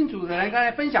个不信主的人刚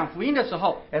才分享福音的时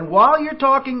候， And while you're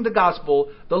talking the gospel,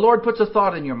 the Lord puts a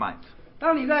thought in your mind.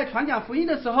 当你在传讲福音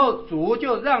的时候，主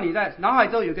就让你在脑海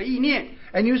中有个意念，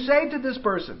 And you say to this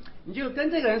person, 你就跟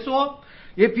这个人说，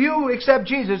 if you accept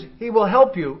Jesus, he will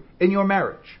help you in your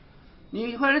marriage.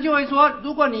 你可能就会说，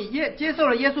如果你接受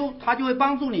了耶稣，他就会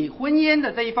帮助你婚姻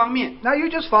的这一方面。 Now you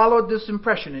just followed this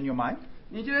impression in your mind.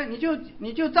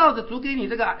 你就照着主给你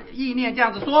这个意念这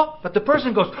样子说， But the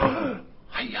person goes,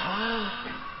 "Ay ya,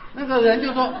 那个人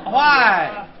就说 Why？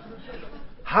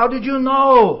 how did you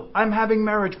know I'm having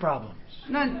marriage problems?"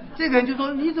 那这个人就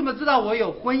说，你怎么知道我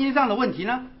有婚姻上的问题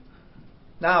呢？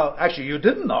 Now, actually, you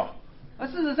didn't know. 而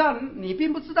事实上你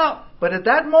并不知道， But at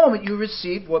that moment, you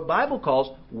received what Bible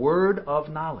calls word of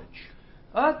knowledge.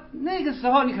 而那个时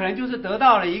候你可能就是得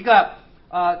到了一个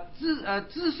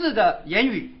知识的言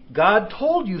语。 God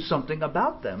told you something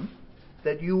about them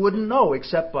that you wouldn't know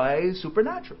except by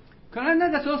supernatural. 可能那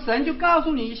个时候神就告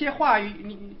诉你一些话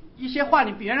语，一些话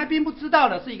你原来并不知道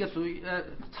的，是一个属于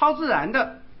超自然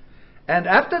的。 And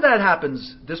after that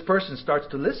happens, this person starts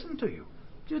to listen to you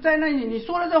就在那里你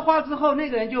说了这话之后，那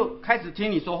个人就开始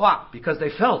听你说话， because they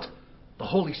felt the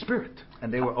Holy Spirit and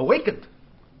they were awakened.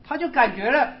 他就感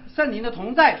觉了圣灵的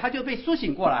同在，他就被苏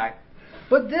醒过来。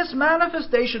 But this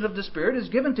manifestation of the Spirit is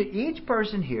given to each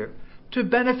person here to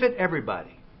benefit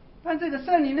everybody. 但这个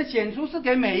圣灵的显出是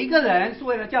给每一个人，是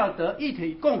为了叫得一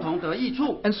体，共同得益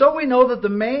处。 And so we know that the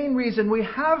main reason we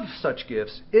have such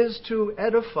gifts is to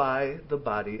edify the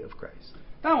body of Christ.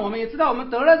 但我们也知道，我们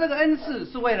得了这个恩赐，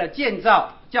是为了建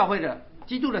造教会的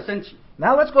基督的身体。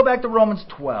 Now let's go back to Romans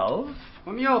 12,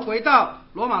 我们又回到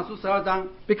罗马书12章，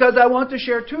 because I want to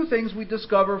share two things we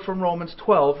discover from Romans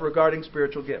 12 regarding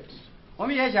spiritual gifts. 我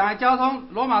们也想来交通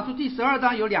罗马书第12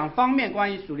章有2方面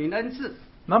关于属灵的恩赐。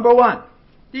 Number one,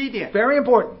 第一点 very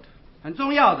important. 很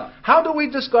重要的， How do we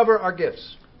discover our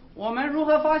gifts? 我们如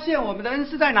何发现我们的恩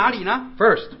赐在哪里呢？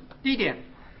 First, 第一点，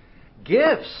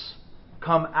 gifts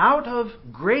come out of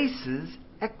grace's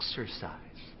exercise.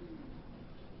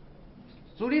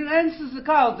 属灵的恩赐是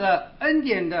靠着恩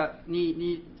典的，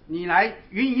你来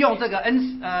运用这个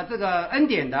恩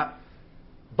典的。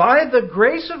 By the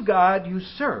grace of God you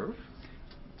serve,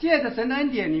 借着神的恩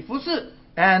典，你服侍，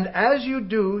 and as you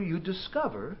do, you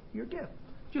discover your gift.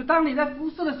 就当你在服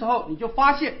侍的时候，你就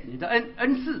发现你的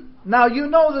恩赐。 Now you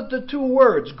know that the two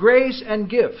words, grace and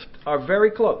gift, are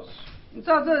very close. 你知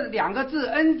道这2个字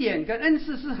恩典跟恩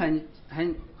赐是很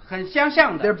相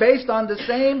像 They're 的， based on the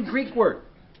same Greek word,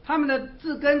 他们的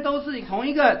字根都是同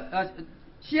一个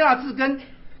希腊字根，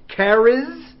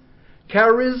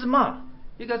 charisma.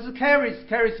 一个是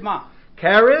charisma，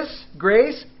 Charis,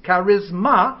 grace,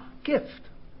 charisma, gift.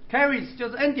 charis 就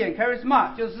是恩典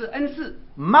 ，charisma 就是恩赐。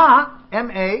 Ma,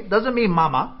 M-A, doesn't mean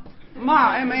mama.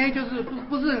 ma ma 就是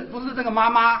不是这个妈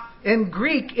妈。In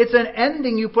Greek, it's an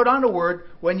ending you put on a word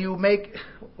when you make,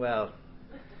 well,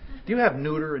 do you have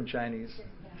neuter in Chinese?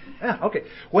 Yeah, okay.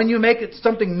 When you make it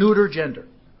something neuter gender.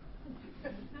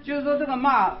 就是说这个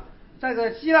ma 这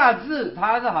个希腊字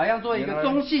它是好像做一个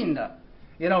中性的。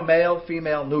You know, male,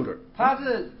 female, neuter. 它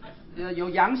是有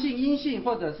阳性、阴性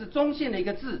或者是中性的一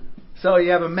个字。So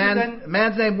you have a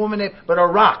man's name, woman name, but a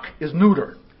rock is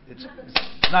neuter. It's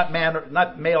not man,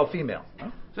 not male, female.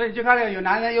 所以就看到有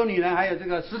男人、有女人，还有这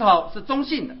个石头是中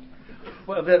性的。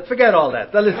Well, forget all that.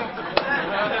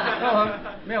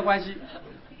 没有关系。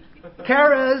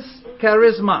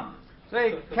Charisma. 所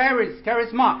以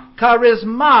charisma.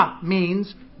 Charisma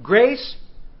means grace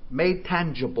made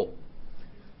tangible.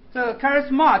 这个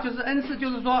charisma 就是恩赐，就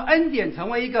是说恩典成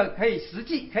为一个可以实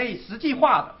际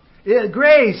化的。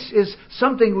Grace is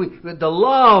something with the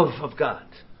love of God.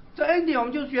 这恩典我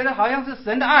们就觉得好像是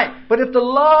神的爱。But if the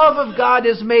love of God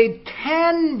is made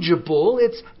tangible,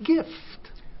 it's gift.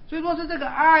 所以说是这个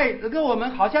爱跟我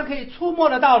们好像可以触摸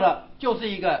得到的，就是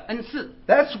一个恩赐。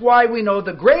That's why we know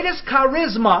the greatest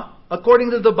charisma, according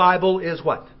to the Bible, is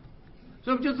what?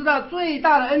 所以我们就知道最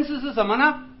大的恩赐是什么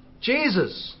呢？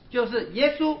 Jesus. 就是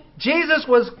耶稣。Jesus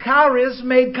was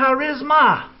made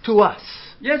charisma to us.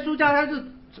 耶稣叫他是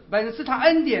本是他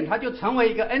恩典，他就成为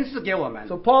一个恩赐给我们。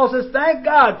So Paul says, thank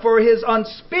God for his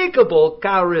unspeakable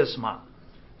charisma.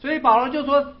 所以保罗就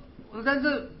说，真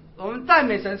是我们赞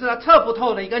美神是他测不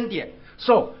透的一个恩典。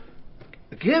So,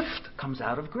 the gift comes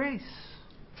out of grace.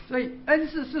 所以恩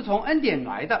赐是从恩典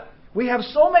来的。We have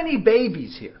so many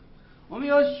babies here. 我们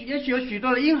也许有许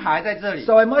多的婴孩在这里。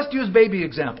So I must use baby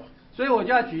example. 所以我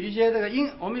就要举一些这个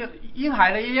我们有婴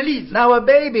孩的一些例子。Now a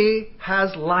baby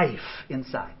has life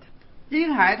inside.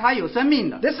 婴孩他有生命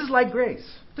的。This is like grace.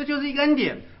 这就是一个恩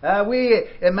典。We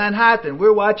in Manhattan,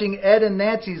 we're watching Ed and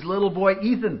Nancy's little boy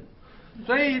Ethan.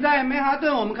 所以在曼哈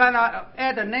顿，我们看到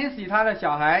Ed and Nancy 他的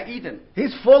小孩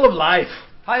Eden。He's full of life.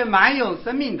 他也蛮有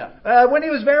生命的。When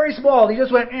he was very small, he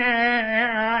just went.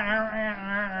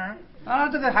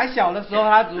 这个还小的时候，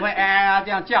他只会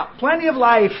这样叫。Plenty of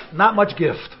life, not much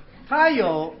gift. 他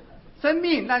有生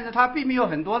命，但是他并没有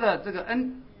很多的这个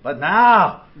恩。But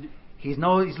now, he's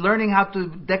learning how to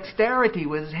dexterity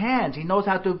with his hands. He knows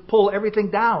how to pull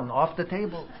everything down off the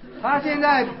table. 他现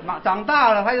在长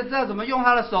大了，他就知道怎么用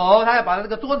他的手，他要把这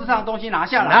个桌子上的东西拿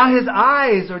下来。Now his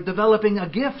eyes are developing a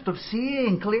gift of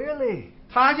seeing clearly.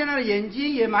 他现在的眼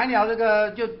睛也满了这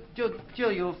个，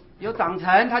就有长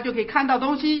成，他就可以看到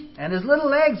东西。And his little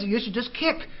legs used to just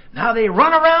kick. Now they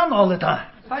run around all the time.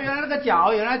 他原来那个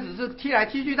脚原来只是踢来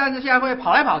踢去，但是现在会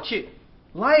跑来跑去。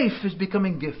Life is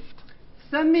becoming gift.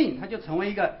 生命它就成为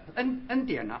一个恩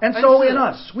典了。And so in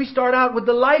us, we start out with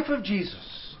the life of Jesus.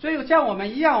 所以像我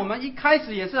们一样，我们一开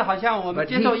始也是好像我们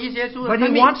接受耶稣的 But 生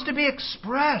he 命。wants to be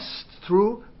expressed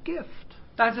through gift.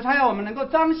 但是他要我们能够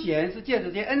彰显，是借着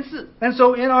这些恩赐。And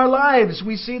so in our lives,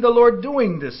 we see the Lord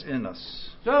doing this in us.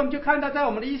 所以我们就看到在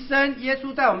我们的一生，耶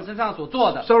稣在我们身上所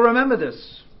做的。So remember this.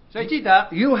 所以记得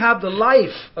You have the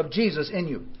life of Jesus in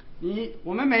you.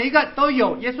 我们每一个都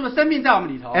有耶稣的生命在我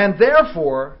们里头。And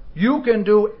therefore, you can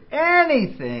do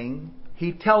anything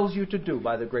he tells you to do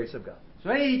by the grace of God.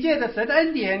 所以借着神的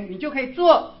恩典，你就可以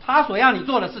做他所要你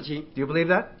做的事情。Do you believe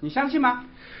that? 你相信吗？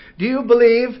 Do you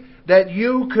believe that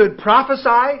you could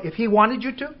prophesy if he wanted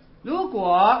you to? 如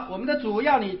果我们的主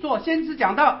要你做先知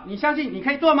讲道，你相信你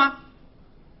可以做吗？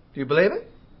 Do you believe it?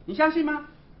 你相信吗？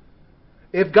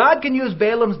 If God can use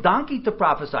Balaam's donkey to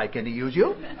prophesy, can he use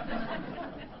you?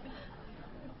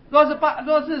 若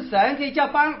是神可以叫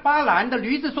巴兰的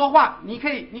驴子说话，你可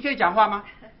以讲话吗？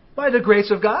 By the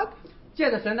grace of God.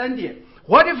 借着神的恩典。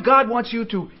What if God wants you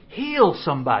to heal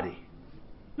somebody?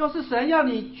 若是神要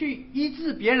你去医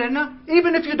治别人呢？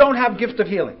 Even if you don't have gift of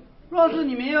healing. 若是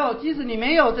你没有，即使你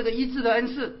没有这个医治的恩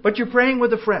赐， But you're praying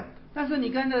with a friend. 但是你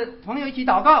跟着朋友一起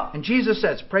祷告， And Jesus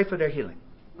says, pray for their healing.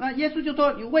 那耶稣就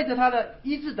说你为着他的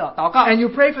医治的祷告， And you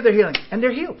pray for their healing. And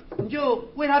they're healed. 你就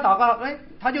为他祷告，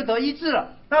他就得医治了。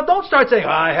 Now don't start saying,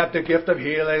 I have the gift of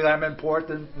healing. I'm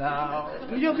important now.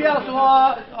 你就不要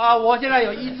说我现在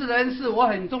有医治的恩赐，我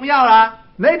很重要啦。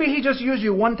 Maybe he just used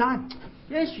you one time.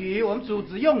 也许我们主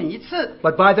只用你一次，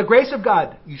 But by the grace of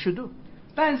God, you should do.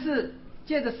 但是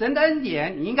借着神的恩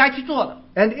典，你应该去做的。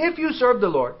 And if you serve the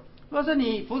Lord, 若是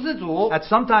你服侍主， at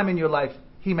some time in your life,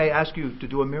 he may ask you to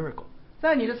do a miracle.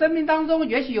 在你的生命当中，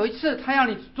也许有一次他要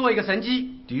你做一个神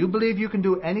迹。 Do you believe you can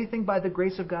do anything by the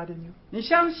grace of God in you? 你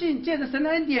相信借着神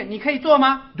的恩典，你可以做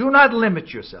吗？ Do not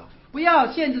limit yourself. 不要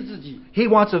限制自己。 He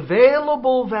wants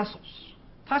available vessels.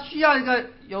 他需要一个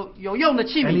有用的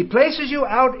器 And He 皿， places you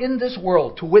out in this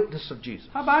world to witness of Jesus.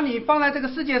 他把你放在这个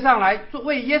世界上来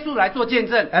为耶稣来做见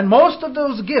证。 And most of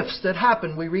those gifts that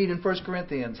happen, we read in 1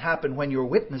 Corinthians, happen when you're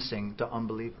witnessing to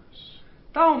unbelievers.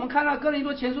 当我们看到哥林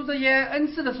多前书这些恩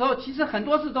赐的时候，其实很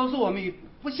多事都是我们与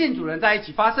不信主人在一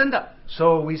起发生的。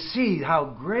 So we see how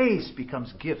grace becomes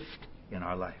gift in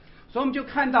our life. 所以我们就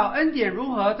看到恩典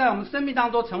如何在我们生命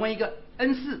当中成为一个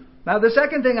恩赐。 Now, the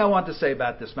second thing I want to say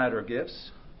about this matter of gifts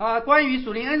关于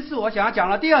属灵恩赐，我想要讲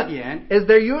的第二点， is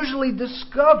they're usually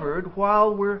discovered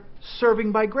while we're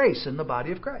serving by grace in the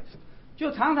body of Christ. 就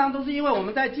常常都是因为我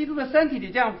们在基督的身体里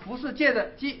这样服侍，借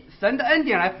着神的恩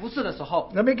典来服侍的时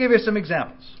候。 Let me give you some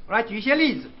examples. 我来举一些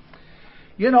例子。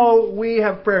 You know, we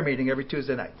have prayer meeting every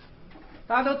Tuesday night.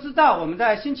 大家都知道，我们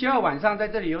在星期二晚上在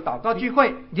这里有祷告聚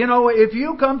会。 You know, if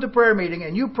you come to prayer meeting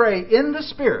and you pray in the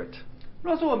Spirit,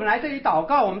 若是我们来这里祷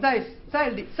告，我们在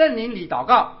圣灵里祷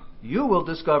告， you will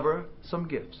discover some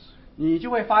gifts. 你就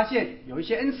会发现有一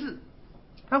些恩赐。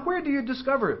 Now, where do you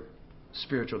discover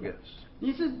spiritual gifts?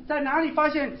 你是在哪里发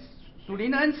现属灵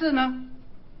的恩赐呢？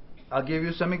 I'll give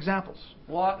you some examples.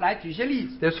 我来举些例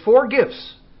子。 There's 4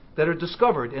 gifts that are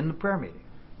discovered in the prayer meeting.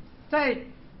 在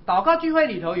祷告聚会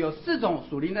里头有4种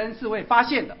属灵的恩赐会发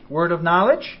现的， Word of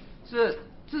knowledge, 是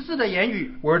知识的言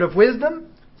语， word of wisdom,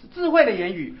 是智慧的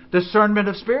言语， discernment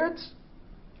of spirits,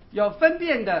 有分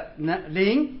辨的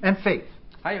灵， and faith.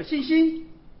 还有信心。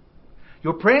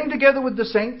 You're praying together with the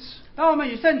saints. 当我们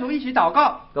与圣徒一起祷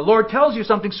告， The Lord tells you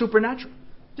something supernatural.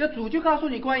 这主就告诉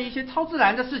你关于一些超自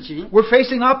然的事情。 We're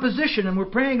facing opposition and we're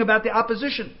praying about the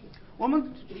opposition. 我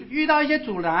们遇到一些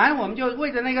阻拦，我们就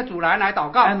为着那个阻拦来祷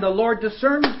告。 And the Lord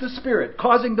discerns the spirit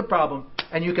causing the problem,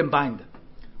 and you can bind it.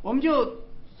 我们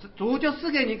主就赐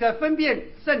给你一个分辨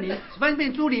圣灵、分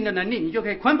辨诸灵的能力，你就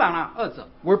可以捆绑了二者。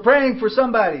 We're praying for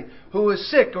somebody who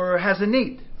is sick or has a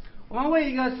need. 我们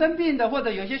为一个生病的或者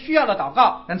有些需要的祷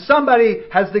告， And somebody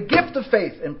has the gift of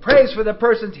faith and prays for the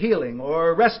person's healing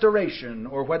or restoration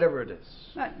or whatever it is.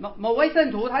 那某位圣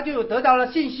徒他就得到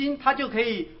了信心，他就可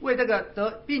以为这个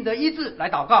病得医治来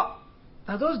祷告。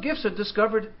 Now those gifts are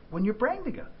discovered when you're praying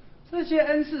together. 这些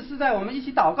恩赐是在我们一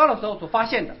起祷告的时候所发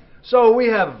现的。 So we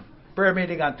have prayer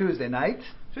meeting on Tuesday night.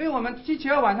 所以我们星期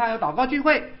二晚上有祷告聚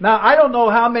会。 Now I don't know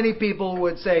how many people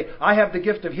would say, I have the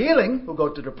gift of healing who go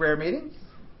to the prayer meeting.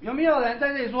 有没有人在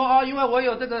这里说因为我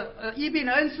有这个医病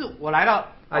的恩赐，我来了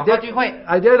祷告聚会？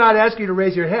 I dare not ask you to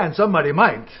raise your hand. Somebody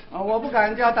might. 我不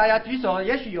敢叫大家举手，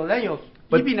也许有人有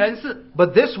医病的恩赐。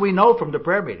 But this we know from the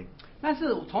prayer meeting. 但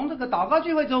是从这个祷告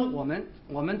聚会中，我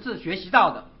们是学习到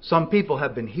的， Some people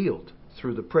have been healed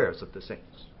through the prayers of the saints.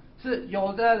 是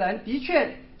有的人的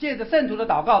确借着圣徒的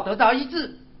祷告得到医治。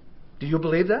 Do you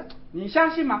believe that? 你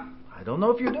相信吗？ I don't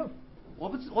know if you do. 我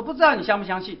不知道你相不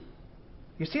相信。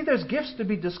 You see, there's gifts to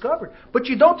be discovered. But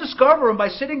you don't discover them by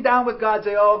sitting down with God and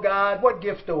say, oh, God, what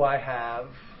gift do I have?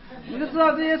 你就知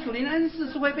道这些属灵的恩赐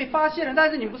是会被发现的，但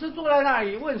是你不是坐在那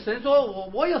里问神说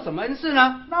我有什么恩赐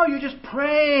呢？ No, you're just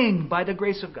praying by the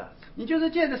grace of God. 你就是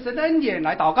借着神的恩典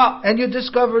来祷告。 And you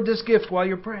discover this gift while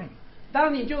you're praying.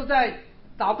 当你就在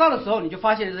祷告的时候，你就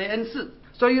发现这些恩赐。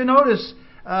 So you notice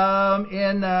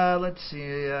in,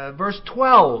 verse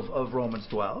 12 of Romans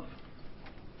 12,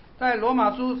 在罗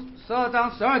马书12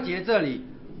章12节这里，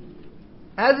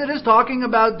 as it is talking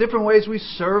about different ways we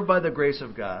serve by the grace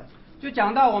of God, 就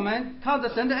讲到我们靠着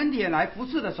神的恩典来服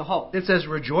侍的时候， it says,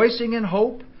 rejoicing in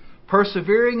hope,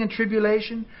 persevering in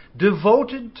tribulation,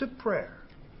 devoted to prayer.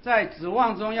 在指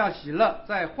望中要喜乐，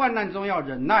在患难中要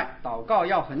忍耐，祷告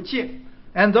要恒切。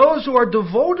 And those who are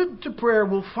devoted to prayer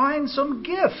will find some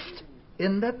gift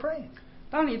in that praying.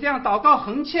 当你这样祷告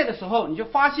恒切的时候，你就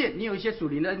发现你有一些属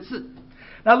灵的恩赐。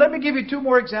 Now let me give you 2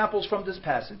 more examples from this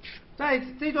passage 在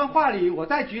这段话里，我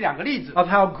再举2个例子， of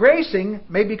how gracing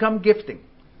may become gifting.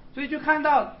 所以就看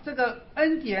到这个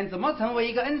恩典怎么成为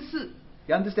一个恩赐。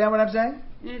 You understand what I'm saying?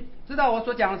 你知道我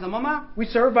所讲的什么吗？ We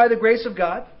serve by the grace of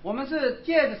God, 我们是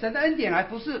借着神的恩典来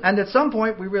服侍。 and at some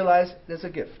point we realize there's a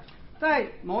gift. 在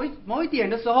某一点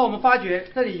的时候，我们发觉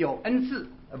这里有恩赐。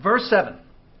 Verse 7,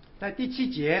 在第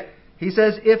7节， he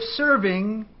says, if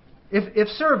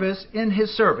service in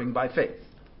his serving by faith.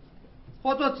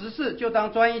 或做执事，就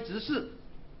当专一执事。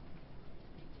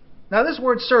 Now this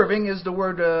word serving is the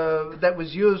word that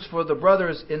was used for the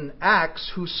brothers in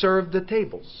Acts who served the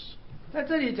tables. 在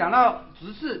这里讲到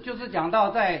执事，就是讲到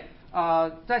在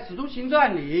使徒行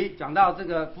传里讲到这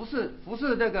个服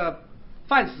侍这个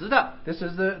饭食的。 This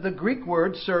is the Greek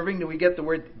word serving that we get the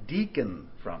word deacon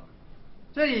from.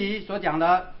 这里所讲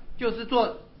的就是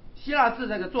做希腊字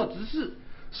这个做执事。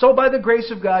 So by the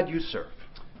grace of God you serve.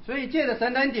 所以借着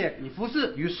神的恩典，你服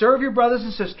侍， You serve your brothers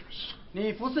and sisters.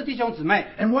 你服侍弟兄姊妹，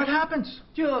 And what happens?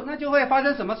 那就会发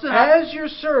生什么事呢？ As you're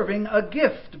serving, a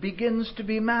gift begins to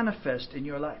be manifest in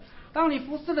your life. 当你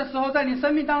服侍的时候，在你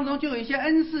生命当中就有一些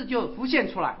恩赐就浮现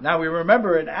出来。 Now we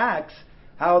remember in Acts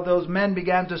how those men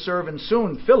began to serve, and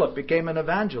soon Philip became an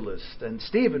evangelist and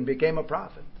Stephen became a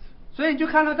prophet. 所以你就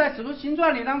看到在使徒行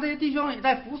传里，当这些弟兄也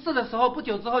在服侍的时候，不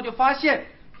久之后就发现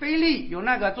腓力有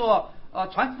那个做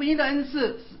传福音的恩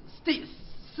赐，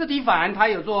司提反他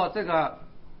有做这个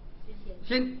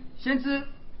先知。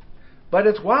 But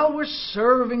it's while we're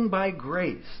serving by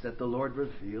grace that the Lord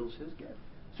reveals His gift.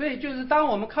 所以就是当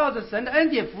我们靠着神的恩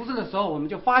典服侍的时候，我们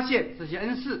就发现这些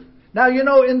恩赐。 Now you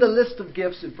know in the list of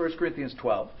gifts in 1 Corinthians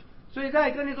 12, 所以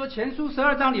在哥林多前书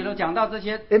12章里头讲到这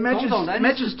些 it 种种的恩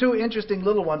mentions 赐， two interesting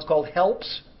little ones called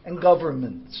helps and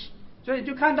governments. 所以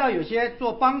就看到有些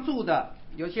做帮助的，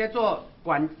有些做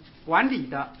管理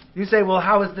的。 You say, well,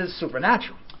 how is this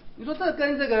supernatural? 你说这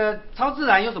跟这个超自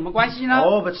然有什么关系呢？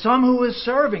 Oh, but some who is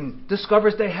serving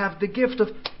discovers they have the gift of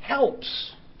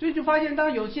helps. 所以就发现，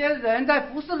当有些人在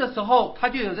服侍的时候，他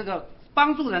就有这个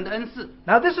帮助人的恩赐。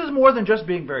 Now this is more than just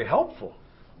being very helpful.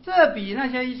 这比那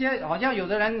些一些好像有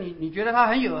的人你觉得他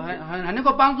很能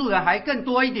够帮助人还更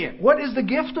多一点。 What is the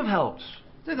gift of helps?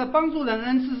 这个帮助人的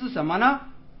恩赐是什么呢？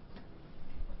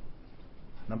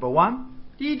 Number one,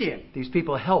 第一点， these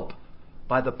people help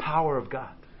by the power of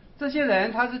God. 这些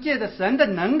人他是借着神的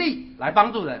能力来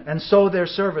帮助人， And so their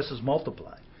service is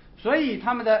multiplied. 所以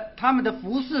他们的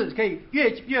服侍可以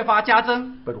越发加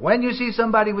增。 But when you see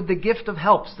somebody with the gift of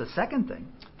helps, the second thing,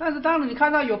 但是当你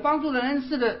看到有帮助人恩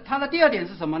赐的，他的第二点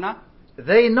是什么呢？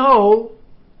 they know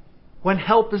when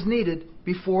help is needed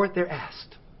before they're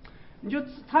asked.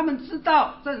 他们知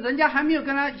道，在人家还没有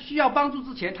跟他需要帮助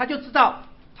之前，他就知道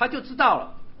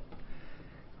了。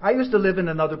 I used to live in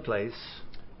another place,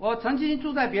 我曾经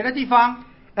住在别的地方，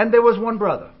 and there was one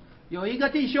brother. 有一个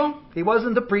弟兄， He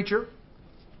wasn't a preacher.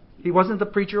 He wasn't a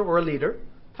preacher or a leader.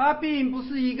 他并不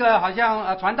是一个好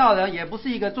像传道人，也不是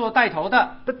一个做带头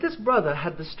的。 But this brother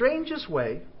had the strangest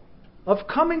way of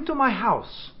coming to my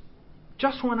house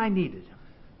just when I needed him.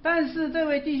 但是这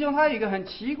位弟兄他有一个很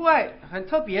奇怪、很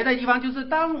特别的地方，就是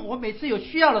当我每次有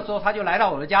需要的时候，他就来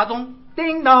到我的家中。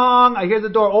 Ding dong! I hear the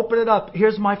door. Open it up.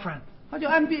 Here's my friend. 他就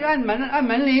按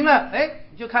门铃了，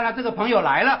你就看到这个朋友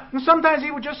来了。 And sometimes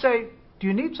he would just say, "Do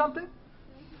you need something?"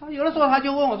 他有的时候他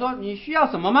就问我说：“你需要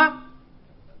什么吗？”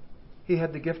 He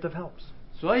had the gift of helps.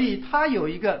 所以他有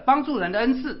一个帮助人的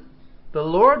恩赐。 The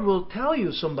Lord will tell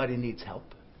you somebody needs help.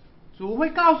 主会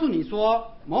告诉你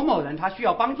说某某人他需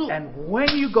要帮助。 And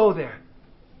when you go there,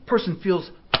 person feels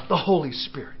the Holy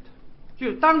Spirit.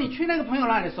 就当你去那个朋友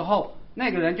那里的时候，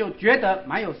那个人就觉得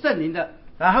蛮有圣灵的。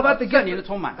 Now, how about the 圣灵的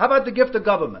充满。 How about the gift of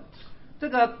government? 这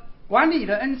个管理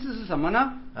的恩赐是什么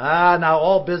呢？ Now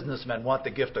all businessmen want the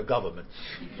gift of government.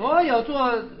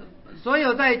 所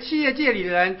有在企业界里的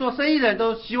人，做生意的人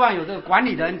都希望有这个管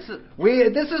理的恩赐。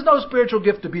 This is no spiritual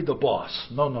gift to be the boss.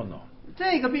 No, no, no.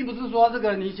 这个并不是说这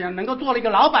个你想能够做了一个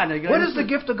老板的一个 What 恩 is the 赐，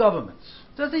 gift of government?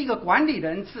 这是一个管理的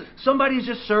恩赐。 Somebody's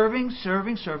just serving,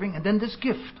 and then this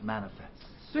gift manifests.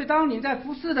 所以当你在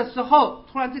服侍的时候，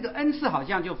突然这个恩赐好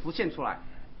像就浮现出来。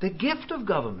 The gift of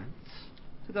government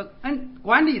这个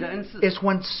管理的恩赐 is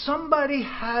when somebody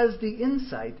has the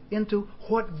insight into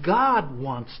what God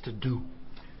wants to do.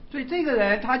 所以这个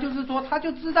人他就是说，他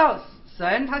就知道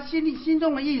神他心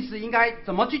中的意思应该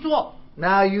怎么去做。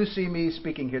 Now you see me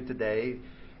speaking here today,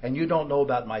 and you don't know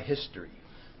about my history.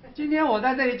 今天我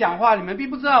在这里讲话，你们并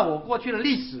不知道我过去的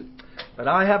历史。 But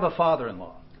I have a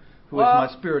father-in-law who is my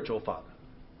spiritual father.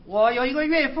 我有一个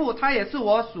岳父，他也是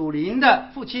我属灵的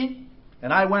父亲。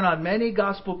 And I went on many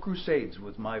gospel crusades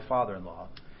with my father-in-law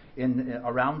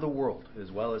around the world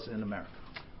as well as in America.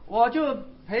 我就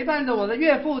陪伴着我的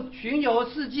岳父巡游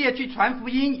世界去传福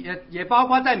音，也包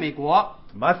括在美国。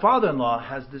 My father-in-law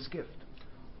has this gift.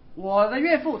 我的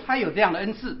岳父他有这样的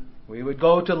恩赐。 We would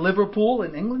go to Liverpool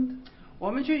in England,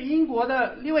 我们去英国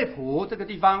的利物浦这个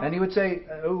地方， and he would say,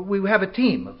 we would have a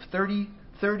team of 30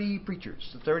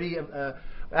 preachers, 30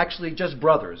 actually just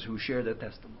brothers who share their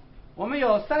testimony. 我们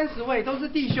有30位都是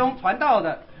弟兄传道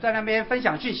的，在那边分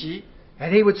享讯息。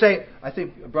 And he would say, I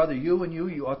think, brother, you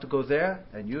ought to go there,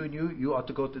 and you ought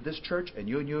to go to this church, and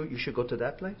you should go to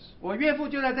that place. 我岳父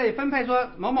就在这里分配说，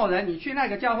某某人你去那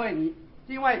个教会，你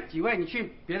另外几位你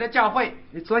去别的教会。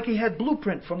 It's like he had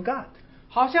blueprint from God.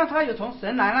 好像他有从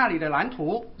神来那里的蓝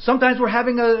图。 Sometimes we're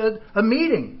having a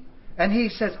meeting, and he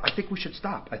says, I think we should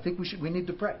stop. I think we need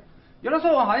to pray. 有的时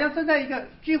候我好像正在一个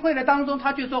聚会的当中，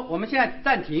他就说我们现在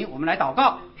暂停，我们来祷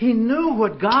告。 He knew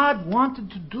what God wanted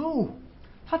to do.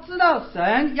 他知道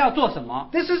神要做什么，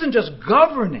 This isn't just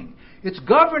governing. It's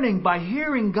governing by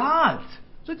hearing God.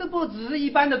 所以这不只是一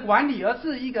般的管理，而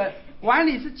是一个管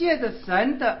理是借着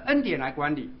神的恩典来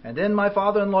管理。 And in my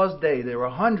father-in-law's day, there were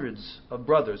hundreds of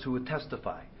brothers who would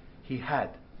testify he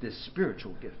had this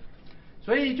spiritual gift.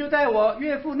 所以就在我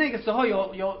岳父那个时候，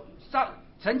有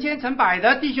成千成百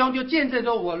的弟兄就见证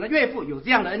说，我的岳父有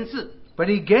这样的恩赐。 But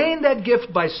he gained that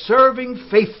gift by serving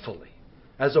faithfully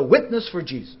as a witness for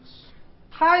Jesus.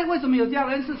 他为什么有这样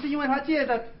的恩赐？是因为他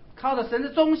靠着神的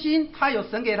忠心，他有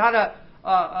神给他的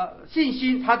信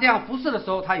心，他这样服侍的时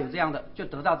候，他有这样的就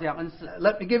得到这样恩赐。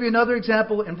 Let me give you another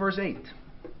example in verse 8.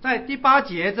 在第8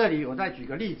节这里，我再举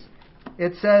个例子。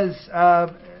 It says,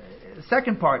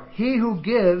 second part, he who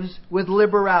gives with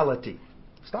liberality.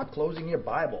 Stop closing your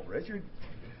Bible, Richard.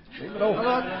 Leave it 他 open.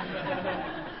 说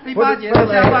第8节的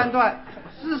下半段，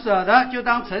施舍的就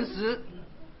当诚实。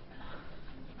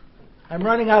 I'm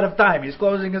running out of time. He's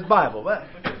closing his Bible.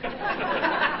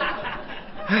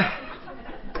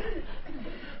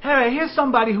 Hey, here's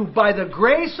somebody who, by the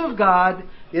grace of God,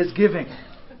 is giving.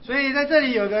 所以在这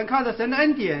里有个人靠着神的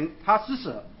恩典，他施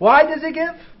舍。 Why does he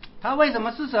give? 他为什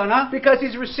么施舍呢？ Because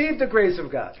he's received the grace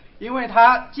of God. 因为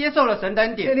他接受了神的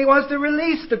恩 And 典， he wants to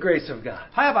release the grace of God.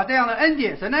 他要把这样的恩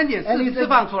典，神的恩典 And he 释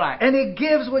放出来。 and he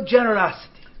gives with generosity.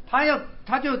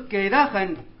 他就给的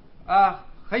很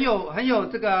有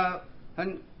这个怎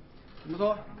么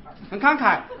说，很慷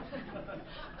慨。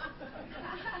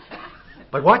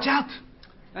 But watch out.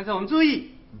 但是我们注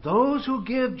意， Those who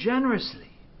give generously,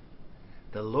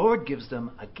 the Lord gives them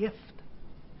a gift.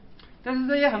 但是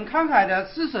这些很慷慨的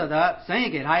施舍的，神也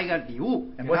给他一个礼物，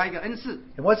 And 给他一个恩赐。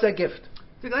 And what's that gift?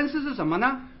 这个恩赐是什么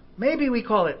呢？ Maybe we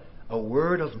call it a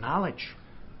word of knowledge.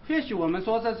 或许我们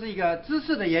说这是一个知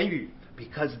识的言语，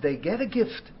 Because they get a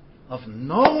gift of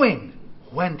knowing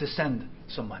when to send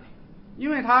some money. 因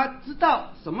为他知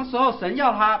道什么时候神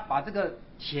要他把这个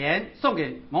钱送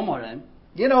给某某人。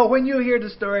 You know, when you hear the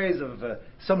stories of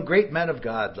some great men of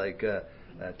God like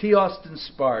T. Austin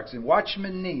Sparks and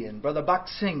Watchman Nee and Brother Bak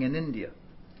Singh in India,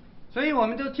 所以我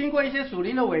们就听过一些属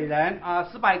灵的伟人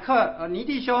史百克、尼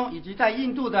弟兄，以及在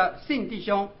印度的信弟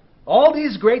兄。 all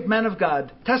these great men of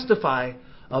God testify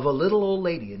of a little old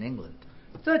lady in England.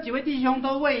 这几位弟兄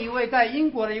都为一位在英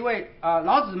国的一位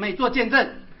老姊妹做见证。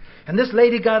 And this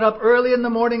lady got up early in the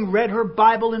morning, read her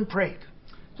Bible, and prayed.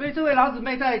 所以这位老姊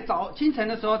妹在清晨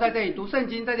的时候在这里读圣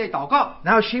经，在这里祷告。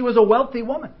 Now she was a wealthy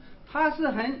woman. 她是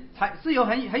很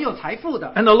有财富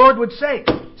的。 And the Lord would say,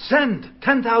 send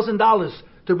 $10,000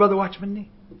 to Brother Watchman Nee.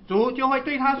 主就会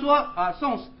对她说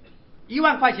送1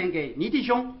万块钱给尼弟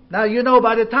兄。 Now you know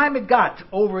by the time it got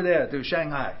over there to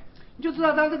Shanghai, 你就知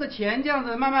道当这个钱这样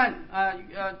子慢慢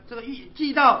这个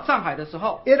寄到上海的时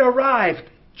候， it arrived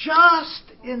just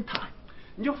in time.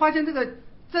 你就发现这个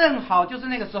正好就是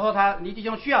那个时候尼弟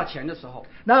兄需要钱的时候。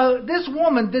 Now this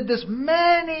woman did this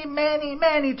many, many,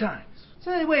 many times.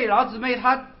 这位老姊妹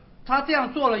她这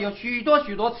样做了有许多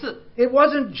次。 It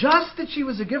wasn't just that she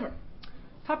was a giver.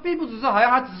 她并不只是好像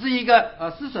她只是一个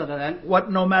施舍的人。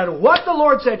 No matter what the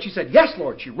Lord said, she said, yes,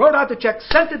 Lord. She wrote out the check,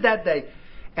 sent it that day,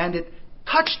 and it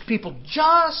touched people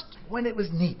just when it was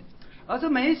needed. 而是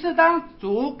每一次当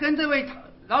主跟这位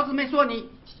老姊妹说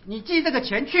你寄这个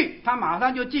钱去，她马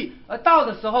上就寄，而到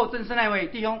的时候正是那位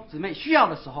弟兄姊妹需要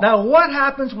的时候。 Now what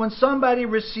happens when somebody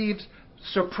receives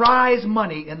surprise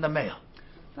money in the mail?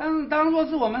 当若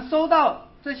是我们收到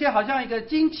这些好像一个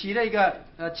惊奇的一个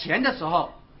钱的时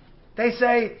候， They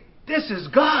say, this is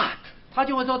God. 他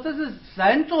就会说这是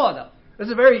神做的，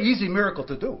 It's a very easy miracle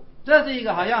to do. 这是一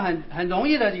个好像很容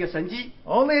易的一个神迹。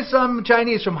 Only some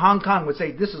Chinese from Hong Kong would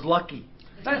say, this is lucky.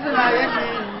 但是呢，也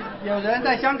许有人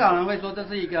在香港人会说这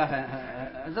是一个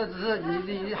这只是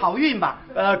你好运吧。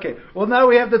 Okay, well now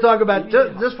we have to talk about,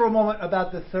 just for a moment,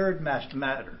 about the third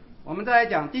matter. 我们再来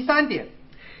讲第3点。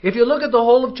 If you look at the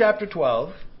whole of chapter 12,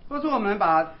 或者说我们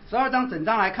把12章整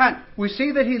章来看， we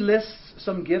see that he lists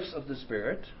some gifts of the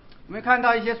Spirit, 我们会看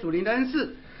到一些属灵的恩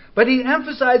赐， but he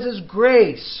emphasizes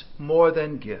grace more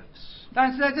than gifts.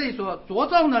 但是在这里所着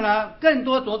重的呢，更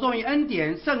多着重于恩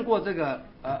典胜过这个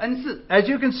恩赐。 As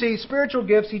you can see, spiritual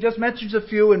gifts, he just mentions a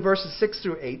few in verses 6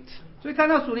 through 8. 所以看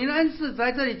到属灵的恩赐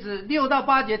在这里只6到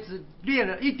8节只列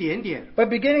了一点点， But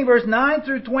beginning verse 9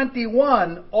 through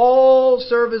 21, all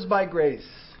serve as by grace.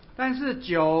 但是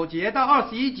9节到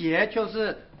21节就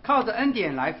是靠着恩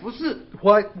典来服侍。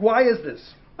 Why is this?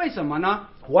 为什么呢？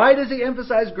 Why does he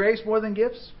emphasize grace more than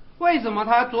gifts? 为什么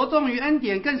他着重于恩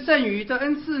典更胜于这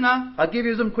恩赐呢？ I'll give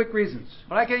you some quick reasons.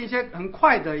 我来给你一些很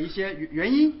快的一些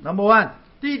原因。 Number one,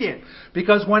 第一点，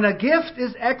 because when a gift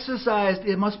is exercised,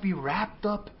 it must be wrapped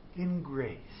up in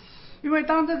grace. 因为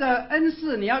当这个恩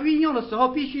赐你要运用的时候，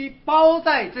必须包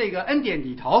在这个恩典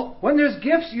里头。When there's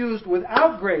gifts used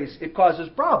without grace, it causes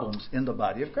problems in the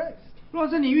body of Christ. 若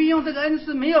是你运用这个恩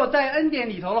赐没有在恩典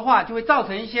里头的话，就会造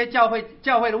成一些教会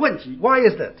的问题。Why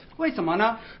is that? 为什么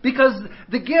呢？ Because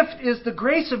the gift is the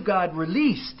grace of God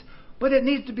released, but it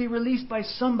needs to be released by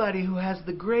somebody who has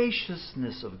the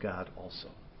graciousness of God also.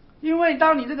 因为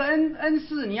当你这个恩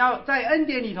赐你要在恩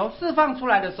典里头释放出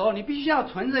来的时候，你必须要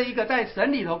存着一个在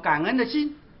神里头感恩的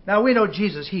心。Now we know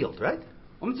Jesus healed, right?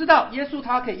 我们知道耶稣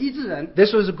他可以医治人，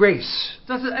 This was a grace.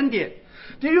 这是恩典。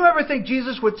Did you ever think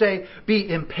Jesus would say,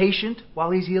 be impatient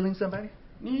while he's healing somebody?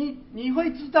 你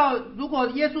会知道，如果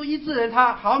耶稣医治人，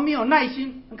他好像没有耐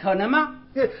心，可能吗？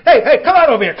 Hey, come on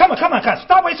over here. Come on.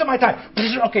 Stop wasting my time.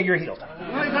 Okay, you're healed.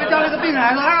 因为他叫那个病人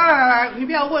来说，来，你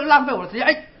不要浪费我的时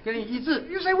间，给你医治。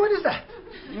 You say, what is that?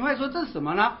 你会说这是什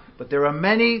么呢？ But there are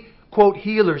many, quote,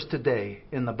 healers today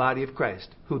in the body of Christ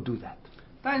who do that.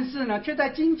 但是呢，却在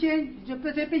今天，就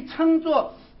这些被称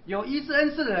作有医治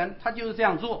恩赐的人，他就是这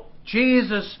样做。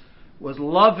 Jesus was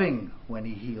loving when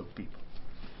he healed people.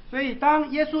 所以当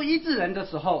耶稣医治人的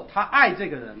时候，他爱这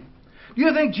个人。 Do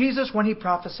you think Jesus, when he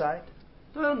prophesied,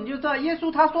 对，你就知道耶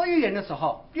稣他说预言的时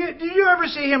候， did you ever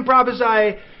see him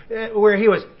prophesy where he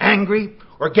was angry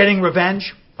or getting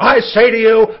revenge? I say to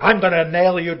you, I'm going to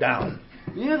nail you down.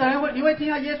 你可能你会听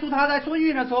到耶稣他在说预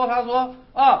言的时候，他说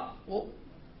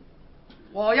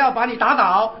我要把你打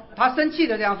倒，他生气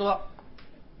的这样说。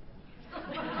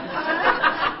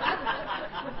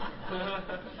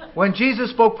 When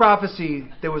Jesus spoke prophecy,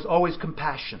 there was always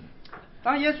compassion.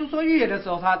 当耶稣说预言的时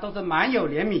候，他都是蛮有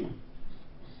怜悯。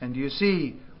 And you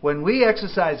see, when we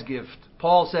exercise gift,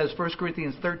 Paul says, 1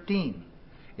 Corinthians 13,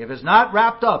 if it's not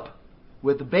wrapped up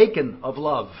with the bacon of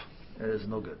love, it is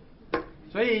no good.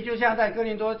 所以就像在哥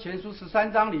林多前书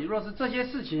13章里，若是这些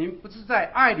事情不是在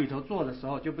爱里头做的时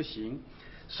候，就不行。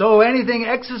 So anything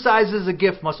exercises a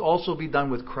gift must also be done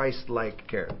with Christ-like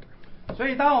character. 所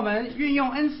以当我们运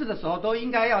用恩赐的时候，都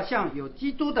应该要像有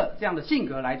基督的这样的性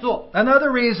格来做。 Another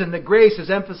reason that grace is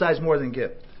emphasized more than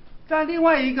gift. 在另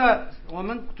外一个，我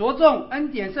们着重恩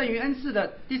典胜于恩赐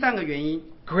的第三个原因，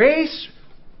 Grace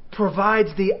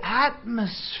provides the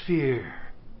atmosphere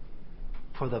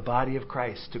for the body of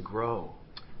Christ to grow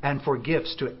and for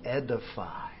gifts to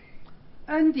edify.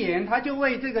 恩典它就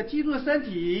为这个基督的身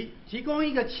体提供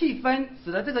一个气氛，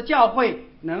使得这个教会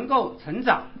能够成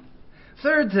长。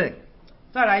 Third thing,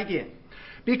 再来一点，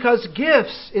 because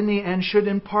gifts in the end should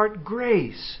impart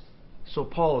grace. So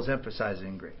Paul is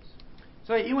emphasizing grace.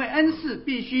 所以因为恩赐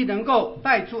必须能够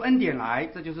带出恩典来，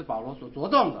这就是保罗所着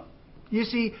重的。 You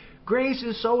see, grace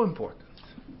is so important.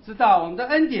 知道我们的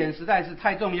恩典实在是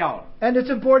太重要了， And it's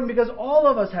important because all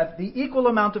of us have the equal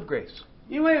amount of grace.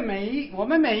 因为我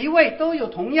们每一位都有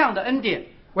同样的恩典。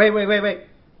 Wait.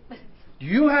 Do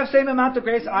you have same amount of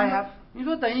grace I have? 你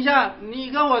说等一下，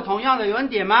你跟我同样的有恩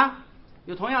典吗？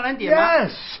有同样的恩典吗？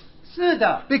 Yes. 是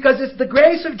的， Because it's the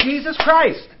grace of Jesus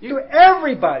Christ to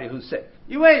everybody who's saved.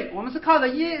 因为我们是靠着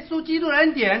耶稣基督的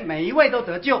恩典，每一位都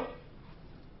得救。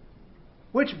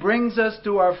 Which brings us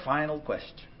to our final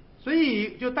question. 所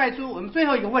以就带出我们最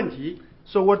后一个问题，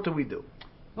 So what do we do?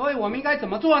 所以我们应该怎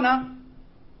么做呢？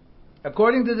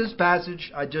 According to this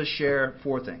passage, I just share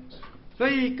 4 things. 所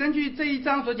以根据这一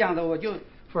章所讲的，我就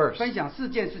First, 分享4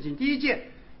件事情。第一件，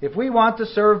 if we want to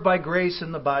serve by grace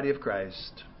in the body of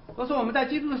Christ, 都说我们在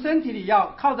基督的身体里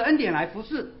要靠着恩典来服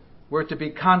侍， we're to be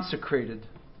consecrated,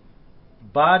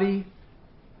 body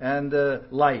and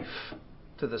life,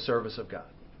 to the service of God.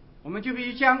 我们就必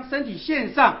须将身体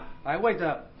献上来，为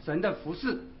着神的服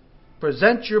侍，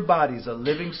 Present your bodies a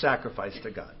living sacrifice to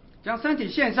God. 将身体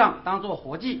献上当作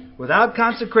活祭。 Without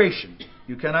consecration,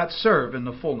 you cannot serve in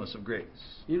the fullness of grace.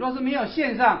 你若是没有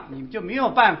献上，你就没有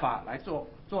办法来做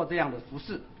这样的服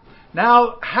侍。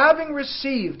 Now, having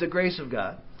received the grace of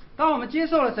God, 当我们接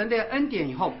受了神的恩典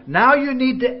以后， now you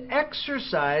need to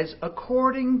exercise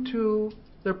according to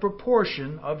the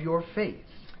proportion of your faith.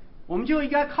 我们就应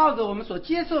该靠着我们所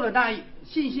接受的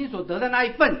信心所得的那一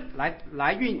份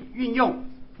来运用。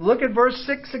 Look at verse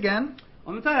 6 again.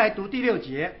 我们再来读第6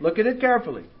节， Look at it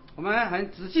carefully. 我们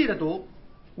很仔细的读。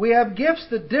 We have gifts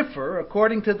that differ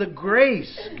according to the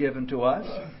grace given to us.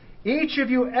 Each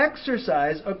of you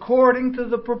exercise according to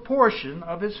the proportion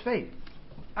of his faith.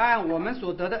 按我们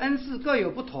所得的恩赐各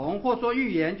有不同，或说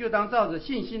预言，就当照着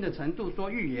信心的程度说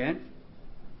预言。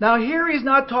 Now here he's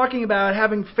not talking about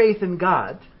having faith in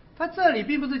God. 他这里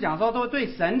并不是讲说都对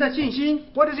神的信心，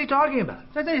 What is he talking about?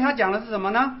 在这里他讲的是什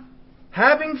么呢？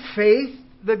 Having faith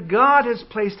that God has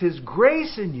placed his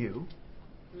grace in you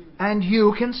and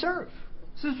you can serve.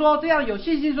 是说这样有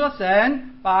信心，说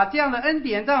神把这样的恩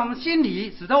典在我们心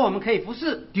里，使得我们可以服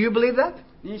侍。 Do you believe that?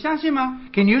 你相信吗？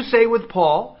 Can you say with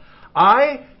Paul,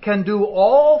 I can do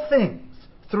all things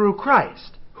through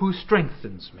Christ who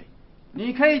strengthens me?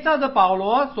 你可以照着保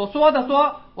罗所说的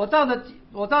说，我照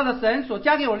着神所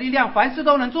加给我力量，凡事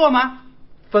都能做吗？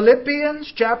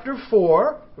 Philippians chapter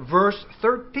 4, verse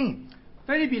 13.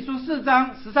 腓立比书4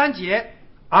章13节，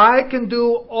 I can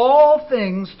do all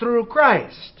things through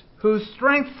Christ who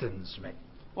strengthens me.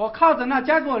 我靠着那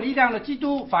加给我力量的基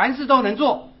督，凡事都能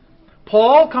做。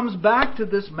 Paul comes back to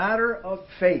this matter of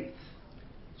faith.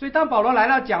 所以当保罗来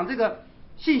到讲这个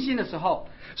信心的时候，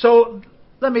 So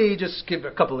let me just give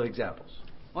a couple of examples.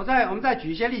 我们再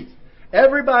举一些例子。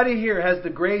 Everybody here has the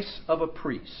grace of a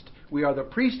priest. We are the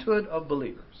priesthood of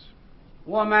believers.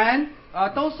 我们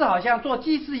都是好像做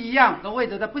祭司一样，都为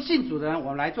着不信主的人，我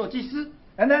们来做祭司。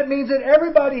 And that means that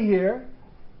everybody here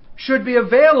should be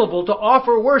available to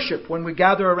offer worship when we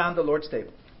gather around the Lord's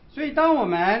table. 所以当我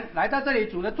们来到这里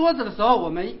主的桌子的时候，我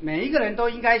们每一个人都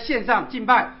应该献上敬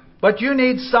拜。 But you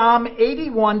need Psalm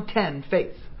 81:10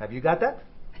 faith. Have you got that?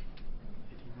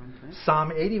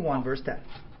 Psalm 81 verse 10.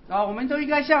 我们都应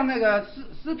该像那个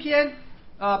诗篇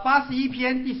81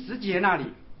篇第10节那里。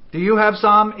 Do you have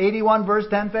Psalm 81 verse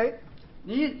 10 faith?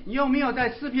 你有没有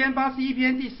在诗篇81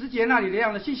篇第10节那里的这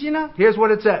样的信心呢？ Here's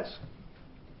what it says.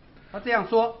 他这样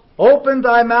说： Open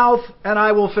thy mouth and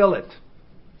I will fill it.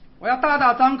 我要大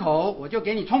大张口，我就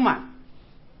给你充满。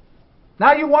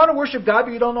 Now you want to worship God,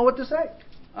 but you don't know what to say.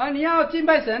 你要敬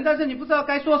拜神，但是你不知道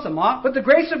该说什么。 But the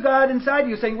grace of God inside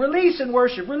you is saying, release and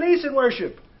worship, release and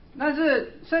worship. 但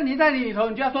是圣灵在你里头，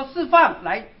你就要说释放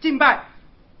来敬拜。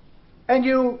 And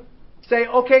you say,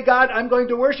 okay, God, I'm going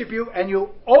to worship you. And you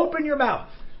open your mouth.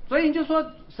 所以你就说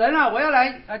神啊，我要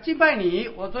来敬拜你，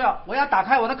我要打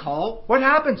开我的口。 What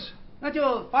happens? 那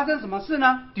就发生什么事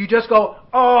呢？ Do you just go,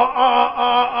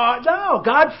 No,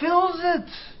 God fills it.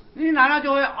 你难道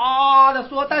就会的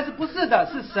说？但是不是的，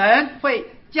是神会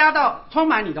加到充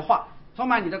满你的话，充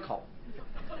满你的口。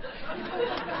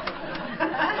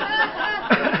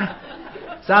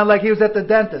Sound like he was at the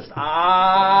dentist.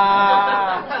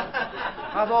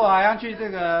 他说我好像去这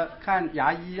个看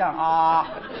牙医一样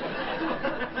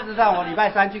事实上我礼拜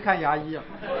3去看牙医啊。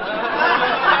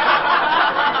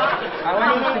I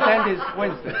went to the dentist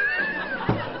Wednesday.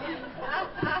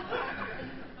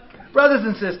 Brothers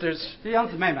and sisters, 弟兄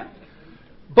姊妹们，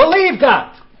 believe God.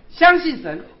 相信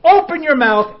神， Open your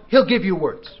mouth, he'll give you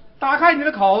words. 打开你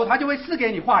的口，他就会赐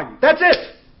给你话语， That's it.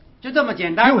 就这么简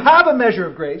You 单。 have a measure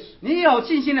of grace, 你有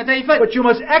信心的这一份， but you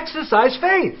must exercise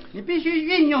faith. 你必须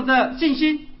运用这信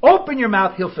心。 Open your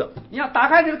mouth, he'll fill. 你要打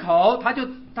开你的口，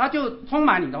他就充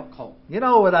满你的口。 You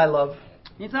know what I love?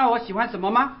 你知道我喜欢什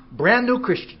么吗？ Brand new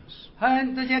Christians.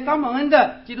 和这些刚蒙恩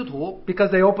的基督徒， Because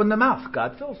they open their mouth,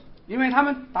 God fills. 因为他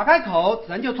们打开口，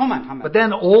神就充满他们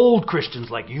But。then old Christians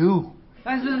like you,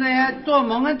 但是那些做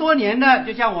蒙恩多年的，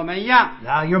就像我们一样，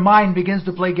 now your mind begins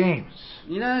to play games.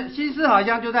 你的心思好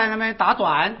像就在那边打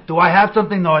转。 Do I have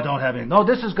something? No, I don't have anything. No,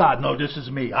 this is God. No, this is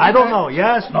me. I don't know.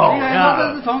 Yes, 一 no, 个人说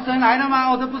这是 yeah. 从神来的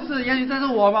吗？这不是，也许这是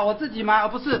我吗？我自己吗？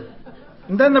不是。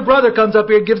 And then the brother comes up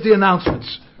here and gives the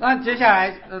announcements. 那接下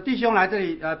来弟兄来这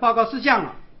里报告事项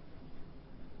了。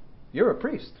 You're a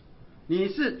priest. 你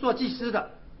是做祭司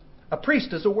的， A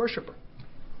priest is a worshiper.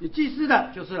 你祭司的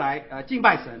就是来敬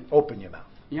拜神。 Open your mouth.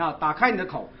 你要打开你的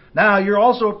口， Now, you're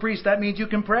also a priest. That means you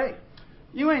can pray.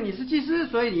 因为你是祭司，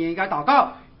所以你应该祷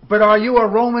告。 But are you a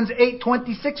Romans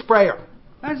 8:26 prayer?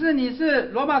 但是你是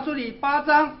罗马书里8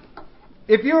章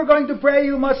If you're going to pray,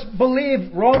 you must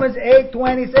believe Romans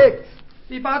 8:26.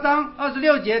 第8章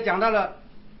26节讲到了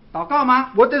祷告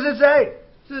吗？ What does it say?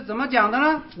 是怎么讲的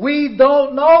呢？ We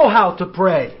don't know how to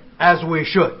pray as we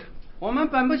should. 我们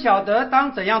本不晓得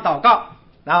当怎样祷告。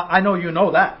 Now, I know you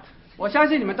know that. 我相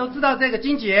信你们都知道这个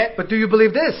经节， But do you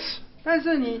believe this? 但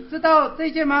是你知道这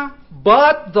一件吗？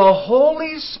 But the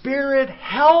Holy Spirit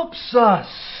helps us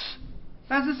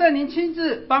但是圣灵亲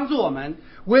自帮助我们，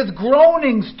 with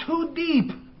groanings too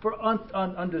deep for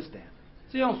understand.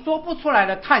 是用说不出来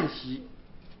的叹息。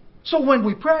 So when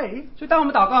we pray, 所以当我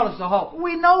们祷告的时候，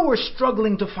 we know we're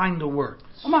struggling to find the words.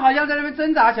 我们好像在那边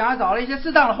挣扎，想要找到一些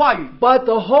适当的话语。 But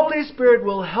the Holy Spirit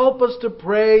will help us to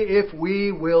pray if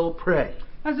we will pray.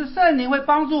 但是圣灵会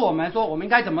帮助我们说，我们应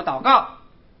该怎么祷告。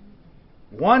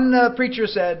 One preacher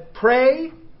said,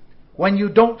 pray when you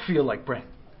don't feel like praying.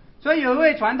 所以有一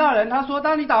位传道人他说，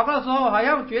当你祷告的时候，好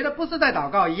像觉得不是在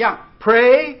祷告一样。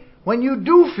 Pray when you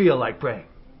do feel like praying.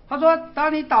 他说，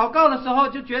当你祷告的时候，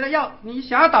就觉得你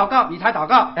想要祷告，你才祷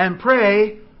告。 And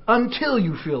pray until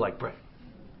you feel like praying.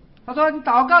 他说，你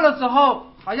祷告的时候，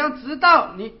好像直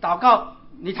到你祷告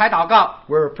你才祷告。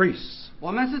 We're priests.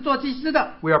 我们是做祭司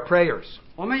的， We are prayers.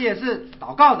 我们也是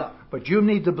祷告的。 But you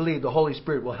need to believe the Holy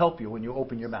Spirit will help you when you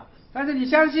open your mouth. 但是你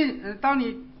相信，当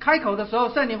你开口的时候，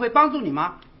圣灵会帮助你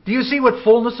吗？ Do you see what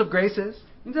fullness of grace is?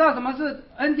 你知道什么是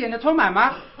恩典的充满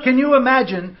吗？ Can you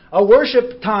imagine a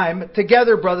worship time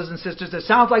together, brothers and sisters, that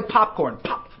sounds like popcorn?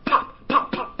 Pop, pop,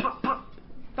 pop, pop, pop, pop.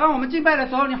 当我们敬拜的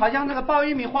时候，你好像那个爆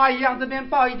玉米花一样，这边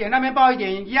爆一点，那边爆一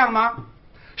点一样吗？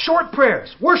 Short prayers,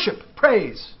 worship,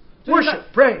 praise, worship,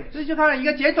 praise. 所以就看一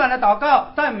个简短的祷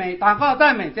告、赞美、祷告、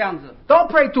赞美这样子， Don't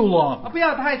pray too long. 不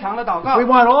要太长的祷告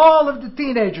We。want all of the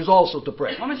teenagers also to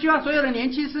pray. 我们希望所有的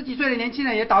年轻10几岁的年轻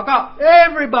人也祷告，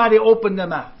 Everybody open their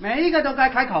mouth. 每一个都该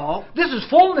开口， This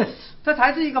is fullness 这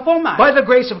才是一个丰满， by the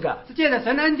grace of God. 是借着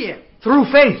神的恩典，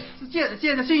 Through faith, 是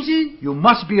借着信心。 you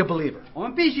must be a believer. 我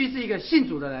们必须是一个信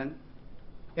主的人。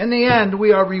 In the end,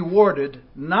 we are rewarded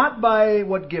not by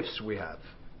what gifts we have,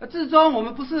 至终我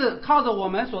们不是靠着我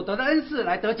们所得的恩赐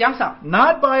来得奖赏，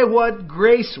 not by what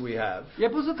grace we have, 也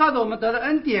不是靠着我们得的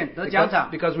恩典得奖赏，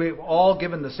 because we've all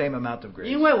given the same amount of grace,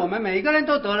 因为我们每一个人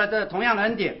都得了这同样的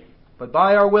恩典， but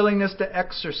by our willingness to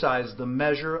exercise the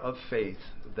measure of faith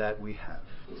that we have.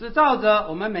 是照着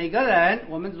我们每个人，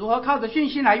我们如何靠着信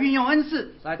心来运用恩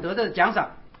赐来得的奖赏。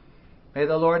 May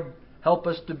the Lord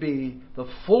help us to be the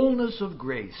fullness of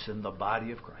grace in the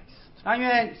body of Christ. 但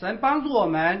愿神帮助我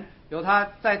们，有他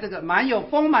在这个满有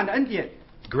丰满的恩典，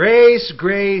 Grace,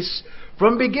 grace,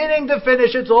 from beginning to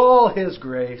finish, it's all His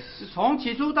grace. 是从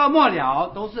起初到末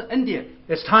了都是恩典。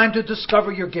 It's time to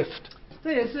discover your gift.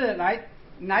 这也是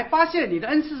来发现你的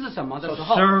恩赐是什么的 So 时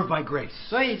候， serve by grace.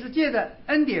 所以是借着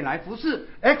恩典来服侍，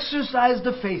 Exercise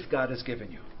the faith God has given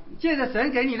you, 借着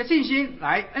神给你的信心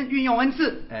来运用恩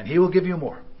赐， and He will give you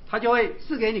more. 他就会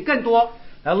赐给你更多。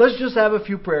 Now let's just have a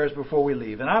few prayers before we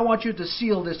leave, and I want you to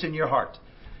seal this in your heart.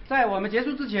 在我们结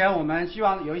束之前，我们希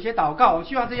望有一些祷告，我们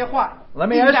希望这些话 Let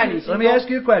me 印 ask 在你 you, 心 let 中 me。ask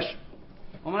you a question.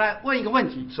 我们来问一个问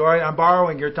题。 Sorry, I'm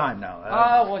borrowing your time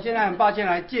now. 我现在很抱歉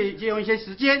来借用一些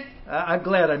时间。 I'm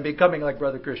glad I'm becoming like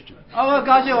Brother Christian. 我很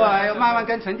高兴我慢慢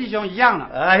跟陈弟兄一样了。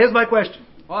Here's my question.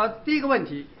 我第一个问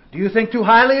题， Do you think too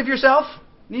highly of yourself?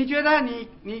 你觉得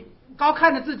你高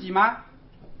看了自己吗？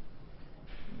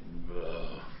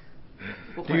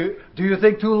不 Do 会。 you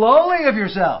think too lowly of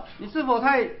yourself? 你是否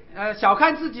太小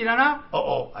看自己了呢？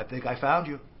 Oh, I think I found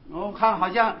you. 我看好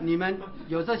像你们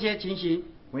有这些情形，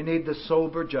 We need the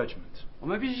sober judgment 我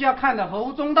们必须要看得合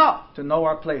乎中道， to know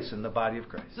our place in the body of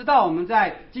Christ. 知道我们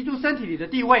在基督身体里的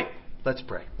地位。 Let's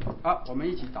pray. 好，我们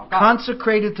一起祷告，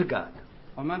 Consecrated to God,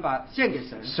 我们把献给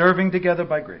神， serving together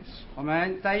by grace. 我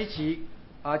们在一起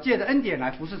借着恩典来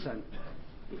服侍神。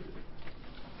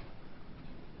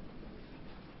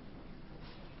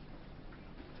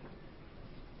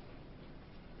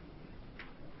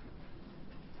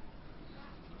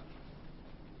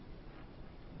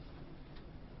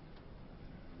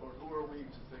Lord, who are we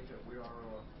to think that we are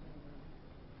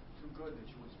too good that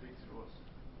you would speak through us?